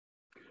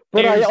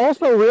 But I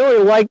also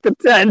really like the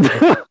tent,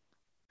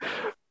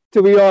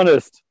 to be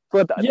honest.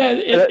 But yeah,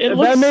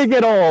 that may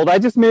get old. I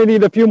just may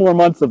need a few more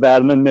months of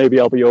that, and then maybe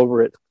I'll be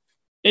over it.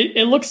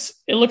 It looks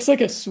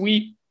like a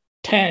sweet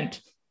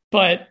tent,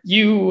 but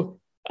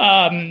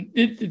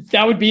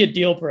that would be a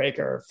deal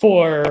breaker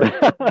for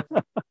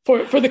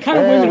the kind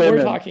of women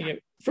we're talking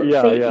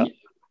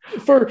about.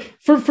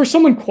 For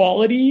someone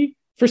quality.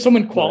 For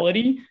someone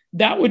quality,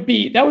 that would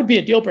be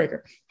a deal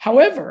breaker.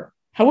 However,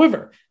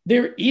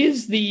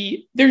 there's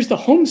the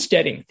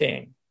homesteading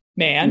thing,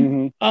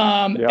 man.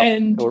 Mm-hmm.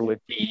 And totally.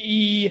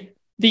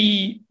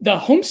 the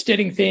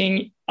homesteading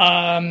thing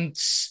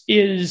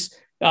is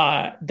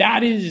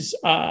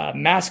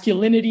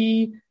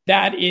masculinity,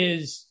 that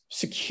is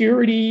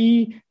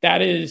security,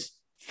 that is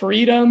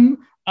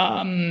freedom.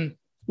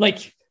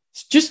 Like,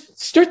 just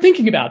start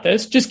thinking about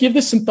this. Just give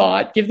this some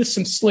thought, give this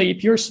some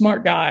sleep. You're a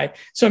smart guy.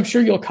 So I'm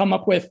sure you'll come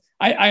up with,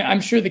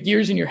 I'm sure the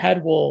gears in your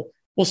head will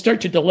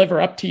start to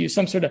deliver up to you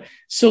some sort of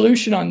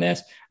solution on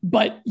this.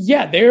 But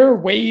yeah, there are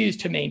ways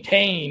to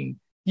maintain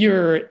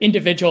your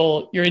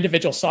individual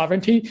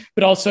sovereignty,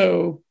 but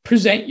also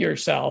present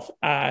yourself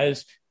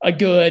as a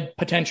good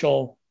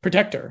potential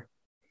protector.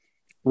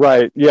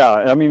 Right. Yeah.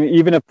 I mean,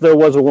 even if there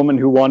was a woman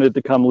who wanted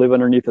to come live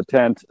underneath a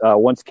tent,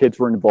 once kids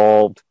were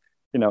involved,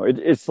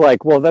 it's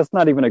like, well, that's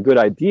not even a good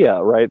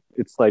idea, right?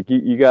 It's like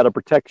you got to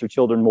protect your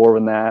children more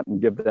than that and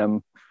give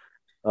them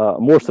a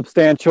more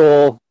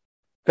substantial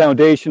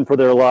foundation for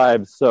their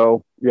lives.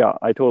 So yeah,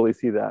 I totally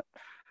see that.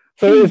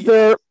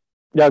 So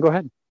yeah, go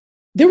ahead.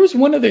 There was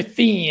one other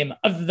theme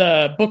of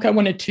the book I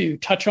wanted to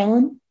touch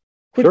on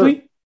quickly.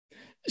 Sure.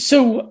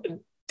 So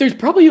there's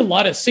probably a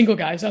lot of single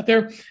guys out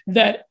there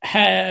that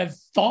have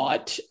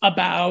thought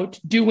about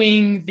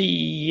doing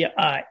the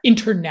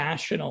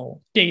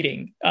international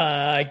dating,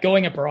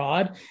 going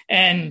abroad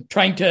and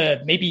trying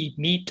to maybe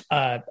meet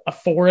a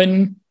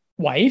foreign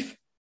wife.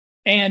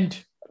 And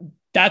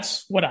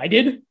that's what I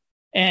did.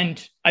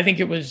 And I think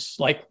it was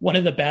like one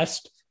of the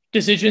best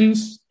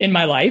decisions in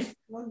my life.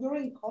 Well,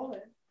 during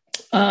college.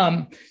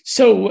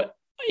 So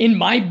in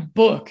my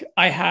book,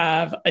 I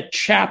have a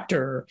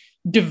chapter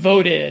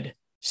devoted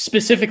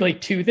specifically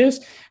to this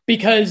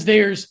because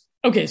there's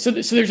a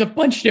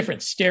bunch of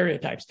different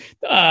stereotypes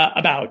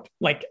about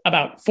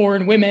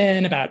foreign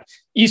women, about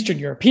Eastern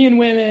European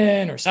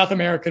women or South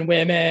American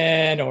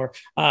women or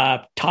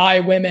Thai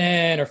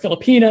women or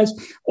Filipinas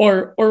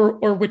or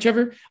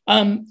whichever.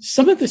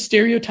 Some of the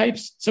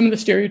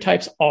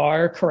stereotypes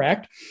are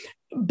correct,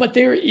 but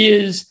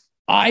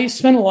I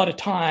spent a lot of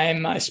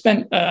time. I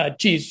spent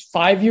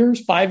 5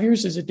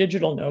 years as a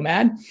digital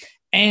nomad.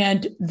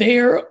 And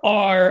there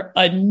are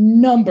a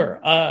number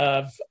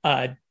of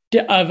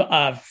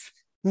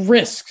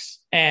risks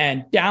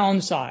and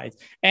downsides.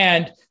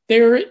 And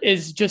there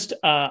is just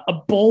a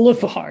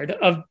boulevard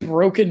of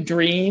broken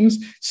dreams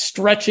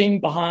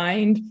stretching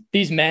behind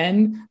these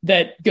men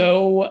that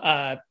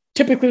go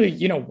typically,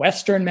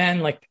 Western men,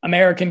 like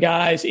American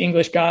guys,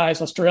 English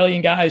guys,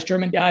 Australian guys,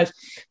 German guys,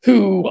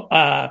 who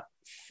are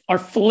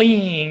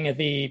fleeing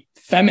the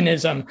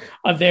feminism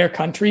of their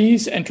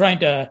countries and trying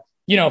to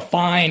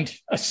find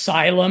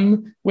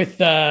asylum with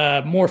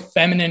more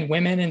feminine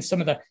women in some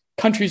of the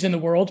countries in the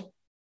world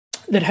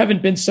that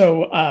haven't been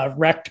so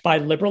wrecked by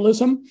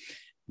liberalism.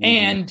 Mm-hmm.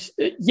 And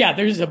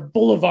there's a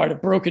boulevard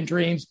of broken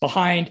dreams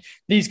behind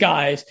these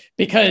guys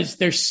because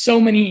there's so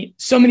many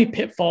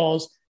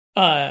pitfalls,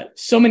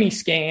 so many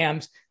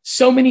scams,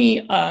 so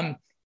many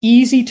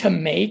easy to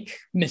make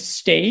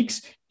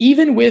mistakes,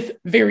 even with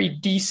very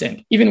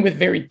decent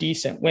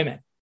women.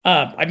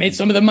 I made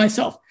some of them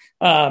myself.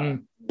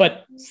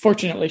 But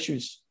fortunately, she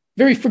was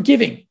very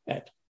forgiving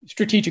at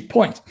strategic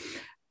points.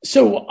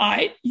 So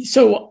I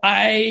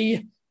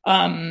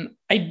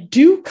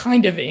do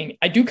kind of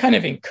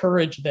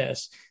encourage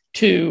this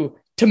to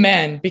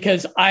men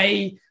because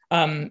I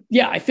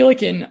feel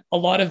like in a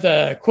lot of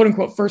the quote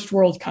unquote first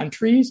world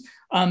countries,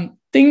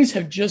 things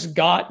have just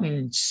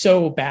gotten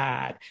so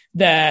bad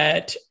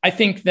that I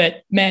think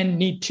that men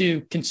need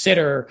to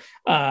consider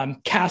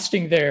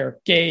casting their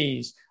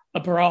gaze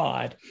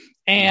abroad.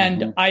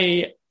 And mm-hmm.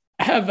 I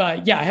have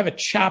a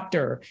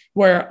chapter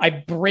where I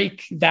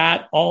break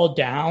that all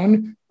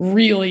down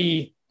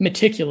really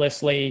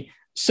meticulously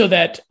so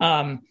that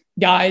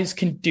guys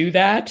can do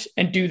that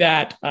and do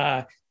that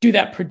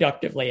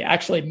productively,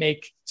 actually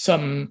make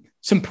some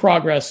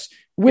progress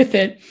with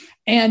it.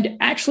 And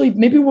actually,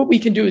 maybe what we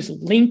can do is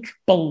link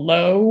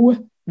below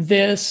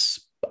this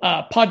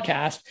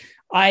podcast.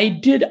 I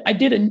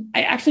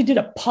actually did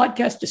a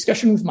podcast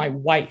discussion with my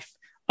wife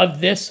of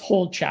this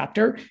whole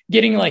chapter,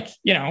 getting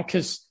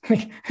because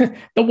the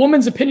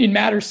woman's opinion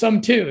matters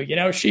some too.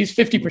 She's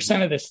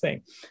 50% of this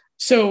thing.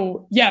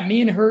 So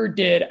me and her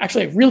did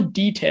actually a real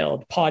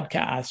detailed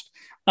podcast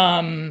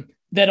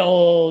that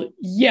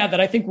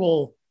I think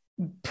will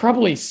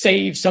probably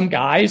save some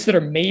guys that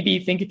are maybe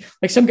thinking,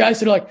 like some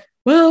guys that are like,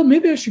 well,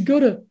 maybe I should go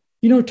to,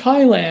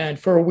 Thailand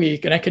for a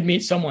week and I could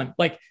meet someone.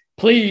 Like,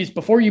 please,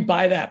 before you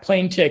buy that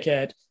plane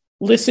ticket,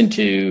 listen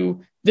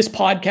to this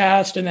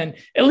podcast and then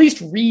at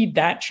least read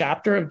that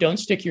chapter of Don't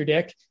Stick Your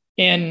Dick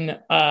in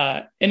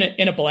a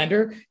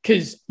blender.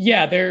 Cause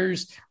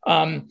there's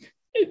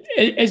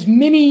as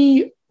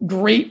many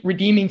great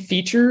redeeming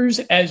features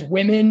as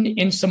women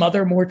in some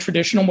other more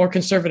traditional, more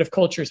conservative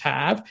cultures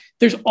have.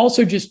 There's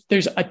also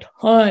there's a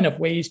ton of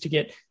ways to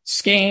get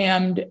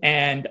scammed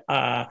and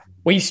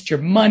waste your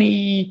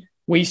money,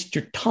 waste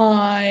your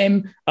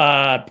time,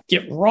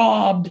 get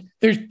robbed.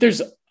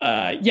 There's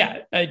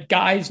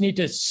guys need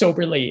to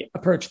soberly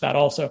approach that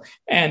also.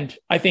 And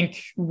I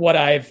think what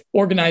I've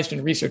organized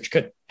and researched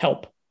could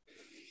help.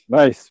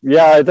 Nice.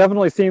 Yeah, it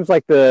definitely seems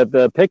like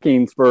the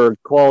pickings for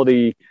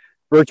quality,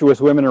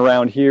 virtuous women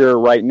around here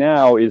right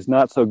now is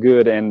not so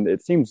good. And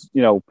it seems,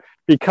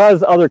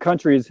 because other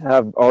countries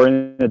are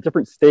in a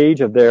different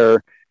stage of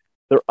their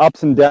their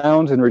ups and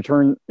downs in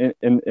return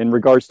in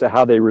regards to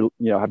how they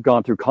have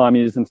gone through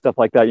communism and stuff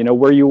like that.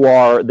 Where you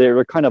are,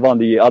 they're kind of on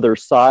the other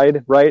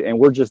side, right? And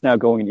we're just now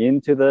going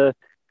into the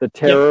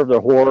terror, the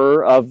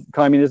horror of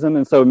communism.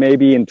 And so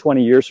maybe in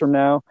 20 years from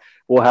now,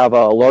 we'll have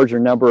a larger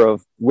number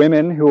of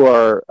women who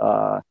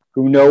are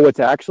who know what's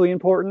actually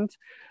important.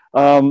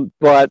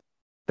 But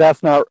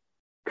that's not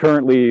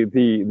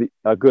currently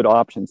a good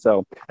option.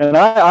 So, and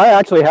I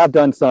actually have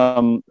done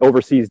some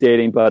overseas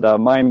dating, but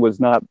mine was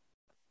not.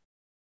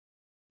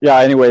 Yeah.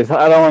 Anyways,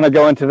 I don't want to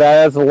go into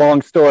that. That's a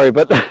long story,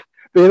 but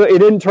it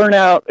didn't turn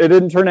out. It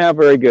didn't turn out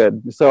very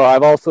good. So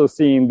I've also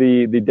seen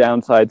the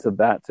downsides of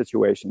that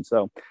situation.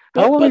 So,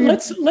 but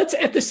let's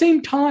at the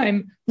same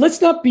time, let's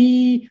not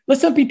be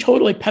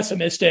totally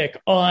pessimistic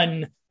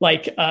on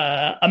like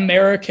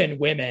American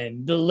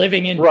women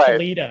living in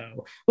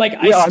Toledo. Like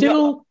I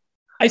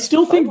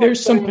still think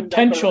there's some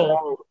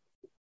potential.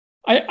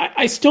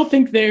 I still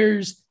think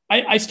there's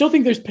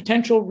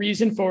potential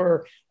reason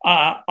for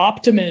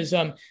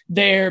optimism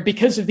there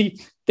because of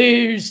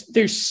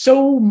there's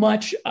so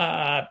much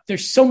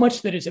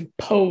that is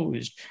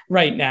imposed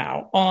right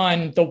now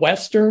on the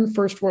Western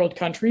first world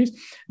countries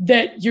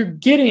that you're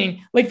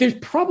getting, like, there's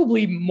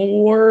probably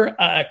more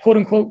quote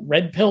unquote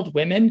red pilled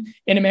women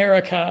in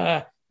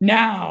America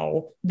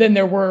now than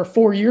there were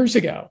 4 years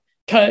ago,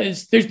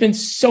 because there's been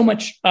so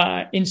much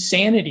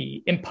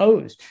insanity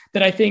imposed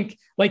that I think,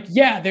 like,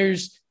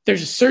 there's a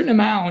certain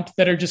amount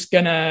that are just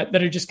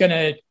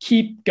gonna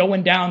keep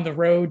going down the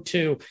road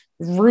to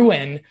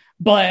ruin.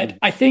 But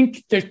I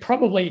think there's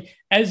probably,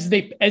 as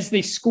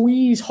they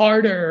squeeze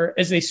harder,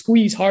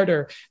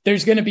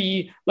 there's going to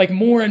be like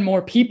more and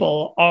more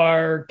people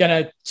are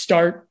going to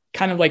start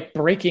kind of like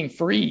breaking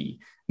free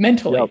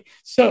mentally. Yep.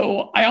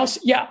 So I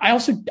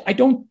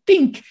don't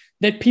think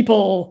that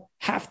people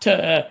have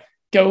to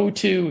go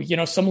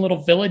to, some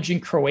little village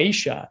in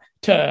Croatia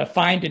to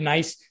find a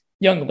nice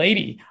young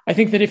lady. I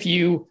think that if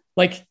you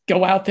like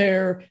go out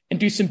there and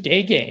do some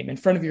day game in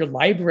front of your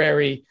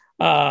library,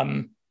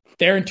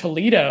 there in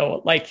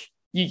Toledo, like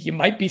you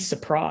might be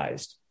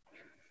surprised.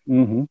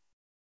 Mm-hmm.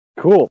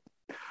 Cool.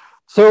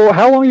 So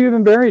how long have you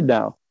been married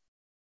now?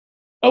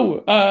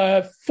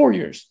 4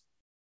 years.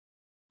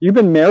 You've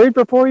been married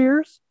for 4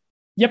 years?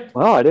 Yep.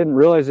 Wow, I didn't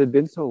realize it'd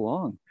been so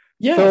long.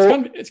 Yeah,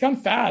 it's gone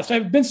fast.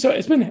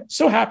 It's been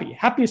so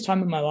happiest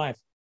time of my life.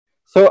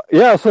 So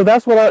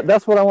that's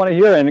what I want to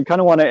hear, and kind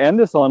of want to end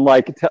this on,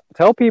 like,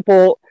 tell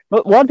people.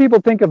 A lot of people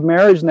think of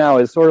marriage now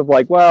as sort of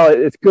like, well,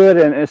 it's good,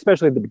 and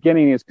especially at the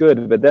beginning it's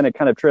good, but then it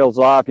kind of trails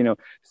off.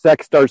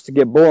 Sex starts to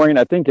get boring,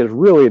 I think, is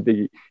really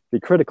the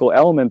critical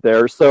element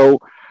there. So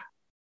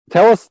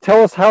tell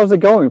us how's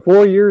it going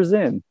 4 years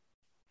in?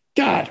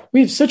 God,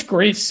 we have such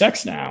great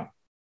sex now.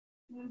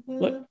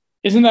 Mm-hmm.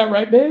 Isn't that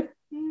right, babe?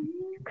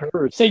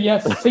 Mm-hmm. Say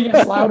yes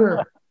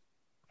louder.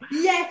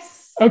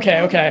 Yes.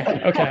 Okay.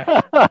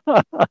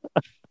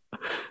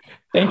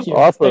 Thank you.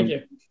 Awesome. Thank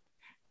you.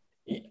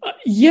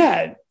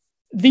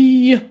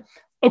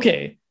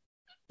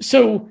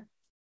 So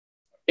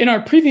in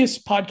our previous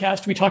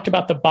podcast, we talked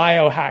about the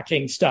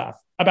biohacking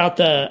stuff, about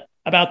the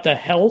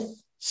health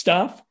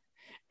stuff.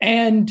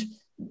 And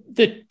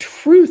the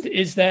truth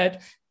is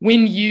that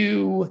when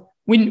you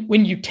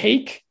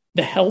take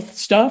the health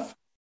stuff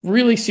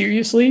really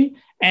seriously,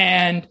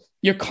 and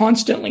you're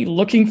constantly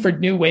looking for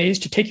new ways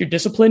to take your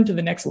discipline to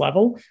the next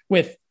level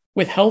with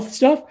health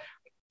stuff,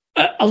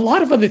 a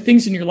lot of other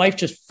things in your life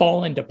just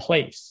fall into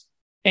place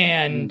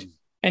and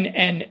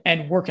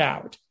work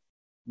out.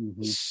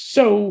 Mm-hmm.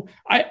 So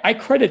I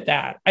credit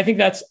that. I think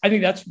that's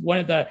one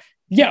of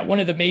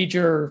the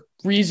major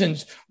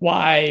reasons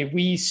why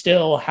we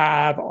still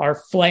have our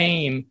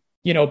flame,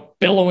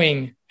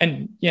 billowing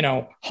and,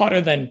 hotter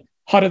than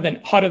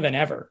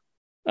ever.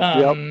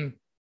 Yep.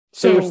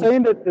 So you're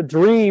saying that the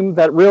dream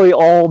that really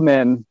all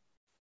men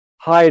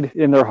hide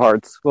in their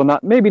hearts, well,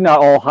 maybe not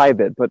all hide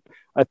it, but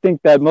I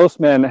think that most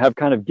men have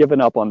kind of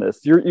given up on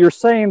this. You're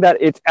saying that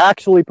it's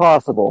actually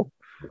possible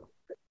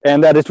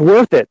and that it's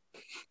worth it.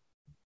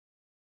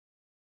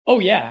 Oh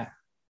yeah.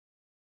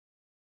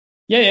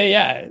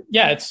 Yeah.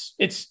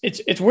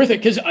 It's worth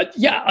it because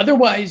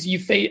otherwise you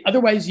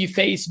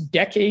face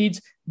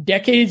decades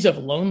of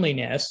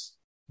loneliness.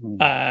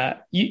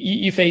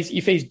 You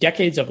face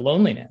decades of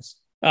loneliness.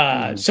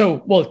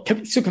 So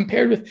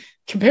compared with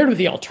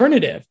the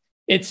alternative,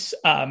 it's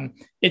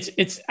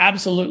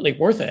absolutely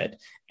worth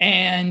it.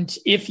 And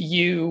if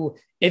you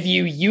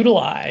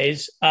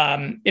utilize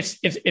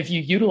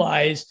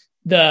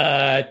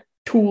the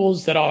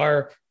tools that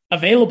are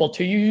available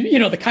to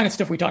you, the kind of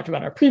stuff we talked about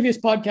in our previous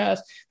podcast,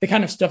 the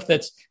kind of stuff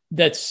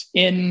that's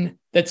in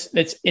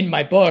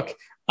my book,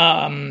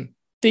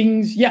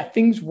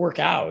 things work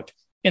out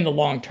in the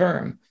long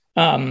term.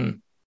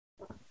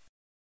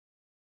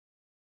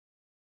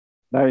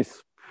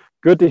 Nice.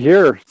 Good to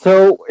hear.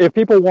 So if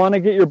people want to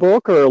get your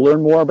book or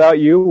learn more about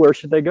you, where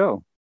should they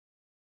go?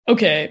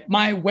 Okay,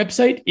 my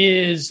website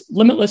is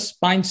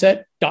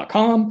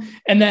limitlessmindset.com.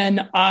 And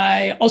then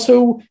I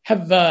also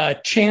have a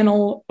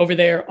channel over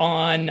there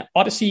on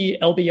Odyssey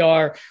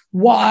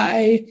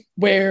LBRY,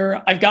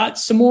 where I've got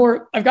some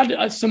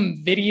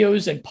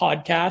videos and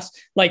podcasts,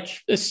 like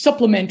a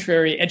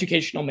supplementary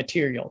educational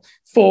material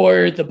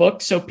for the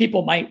book. So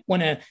people might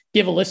want to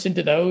give a listen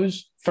to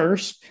those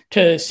first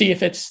to see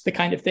if it's the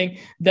kind of thing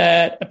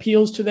that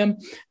appeals to them.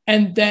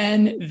 And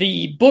then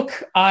the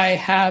book I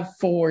have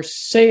for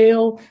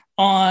sale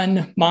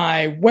on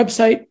my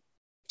website,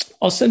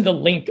 I'll send the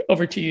link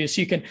over to you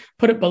so you can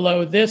put it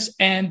below this.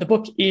 And the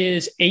book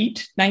is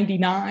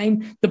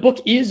 $8.99. The book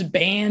is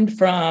banned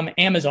from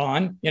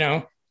Amazon. You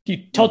know, if you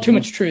tell too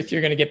much truth,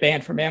 you're going to get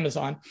banned from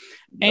Amazon.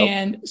 Nope.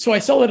 And so I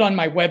sell it on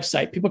my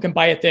website. People can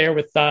buy it there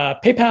with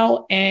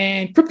PayPal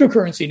and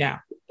cryptocurrency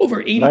now,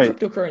 over 80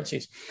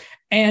 cryptocurrencies.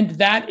 And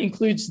that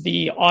includes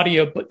the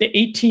audiobook, the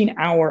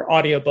 18-hour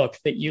audiobook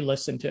that you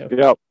listen to.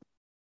 Yep.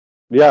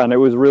 Yeah, and it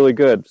was really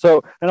good.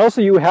 So, and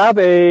also you have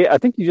I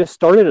think you just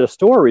started a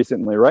store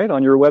recently, right?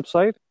 On your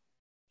website?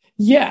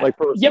 Yeah. Like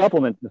for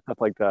supplements and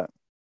stuff like that.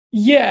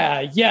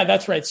 Yeah,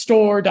 that's right.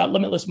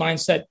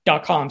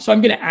 Store.limitlessmindset.com. So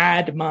I'm going to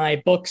add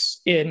my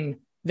books in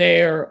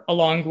there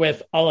along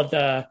with all of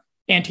the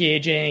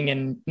anti-aging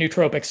and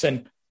nootropics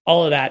and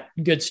all of that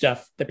good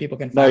stuff that people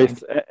can find.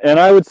 Nice.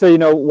 And I would say,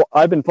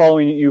 I've been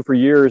following you for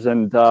years,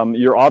 and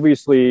you're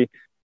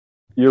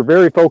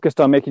very focused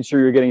on making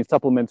sure you're getting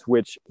supplements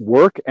which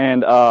work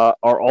and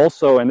are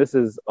also, and this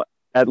is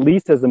at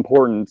least as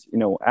important,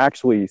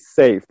 actually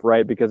safe,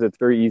 right? Because it's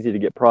very easy to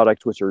get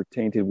products which are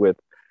tainted with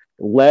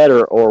lead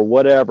or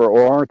whatever,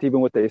 or aren't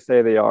even what they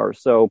say they are.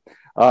 So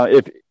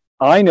if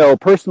I know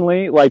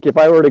personally, like if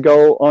I were to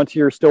go onto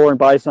your store and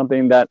buy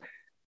something that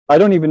I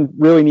don't even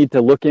really need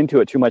to look into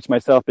it too much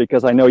myself,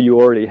 because I know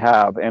you already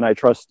have, and I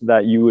trust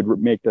that you would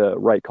make the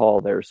right call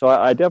there. So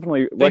I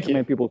definitely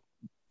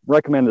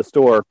recommend the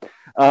store.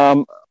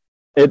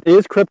 It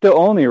is crypto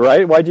only,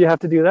 right? Why'd you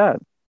have to do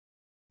that?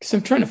 Because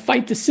I'm trying to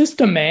fight the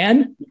system,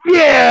 man.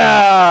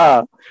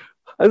 Yeah.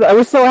 I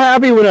was so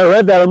happy when I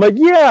read that. I'm like,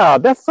 yeah,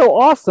 that's so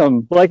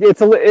awesome. Like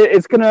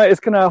it's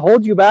gonna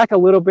hold you back a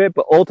little bit,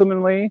 but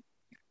ultimately,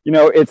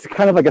 it's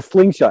kind of like a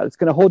slingshot. It's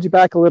gonna hold you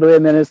back a little bit,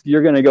 and then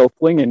you're gonna go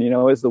flinging.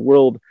 As the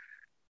world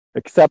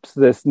accepts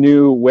this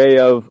new way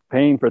of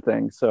paying for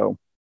things. So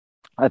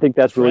I think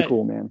that's really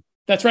cool, man.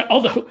 That's right.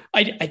 Although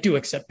I do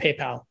accept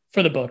PayPal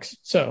for the books.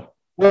 So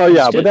well,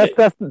 yeah, but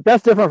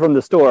that's different from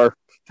the store,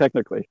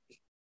 technically.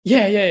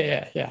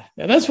 Yeah.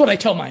 That's what I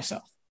tell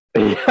myself.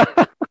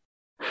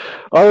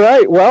 All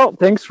right. Well,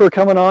 thanks for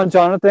coming on,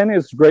 Jonathan. It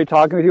was great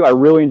talking with you. I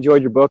really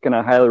enjoyed your book, and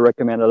I highly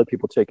recommend other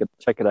people check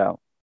it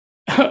out.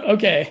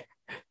 Okay.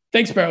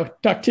 Thanks, bro.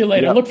 Talk to you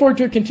later. Yep. Look forward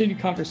to a continued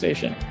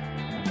conversation.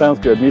 Sounds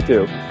good. Me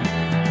too.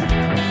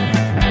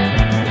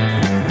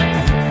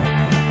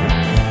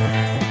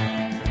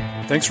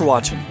 Thanks for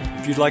watching.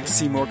 If you'd like to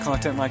see more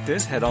content like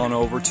this, head on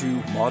over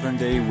to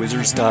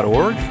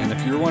moderndayWizards.org. And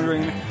if you're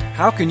wondering,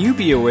 how can you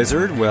be a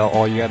wizard? Well,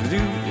 all you got to do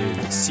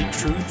is seek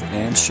truth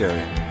and share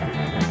it.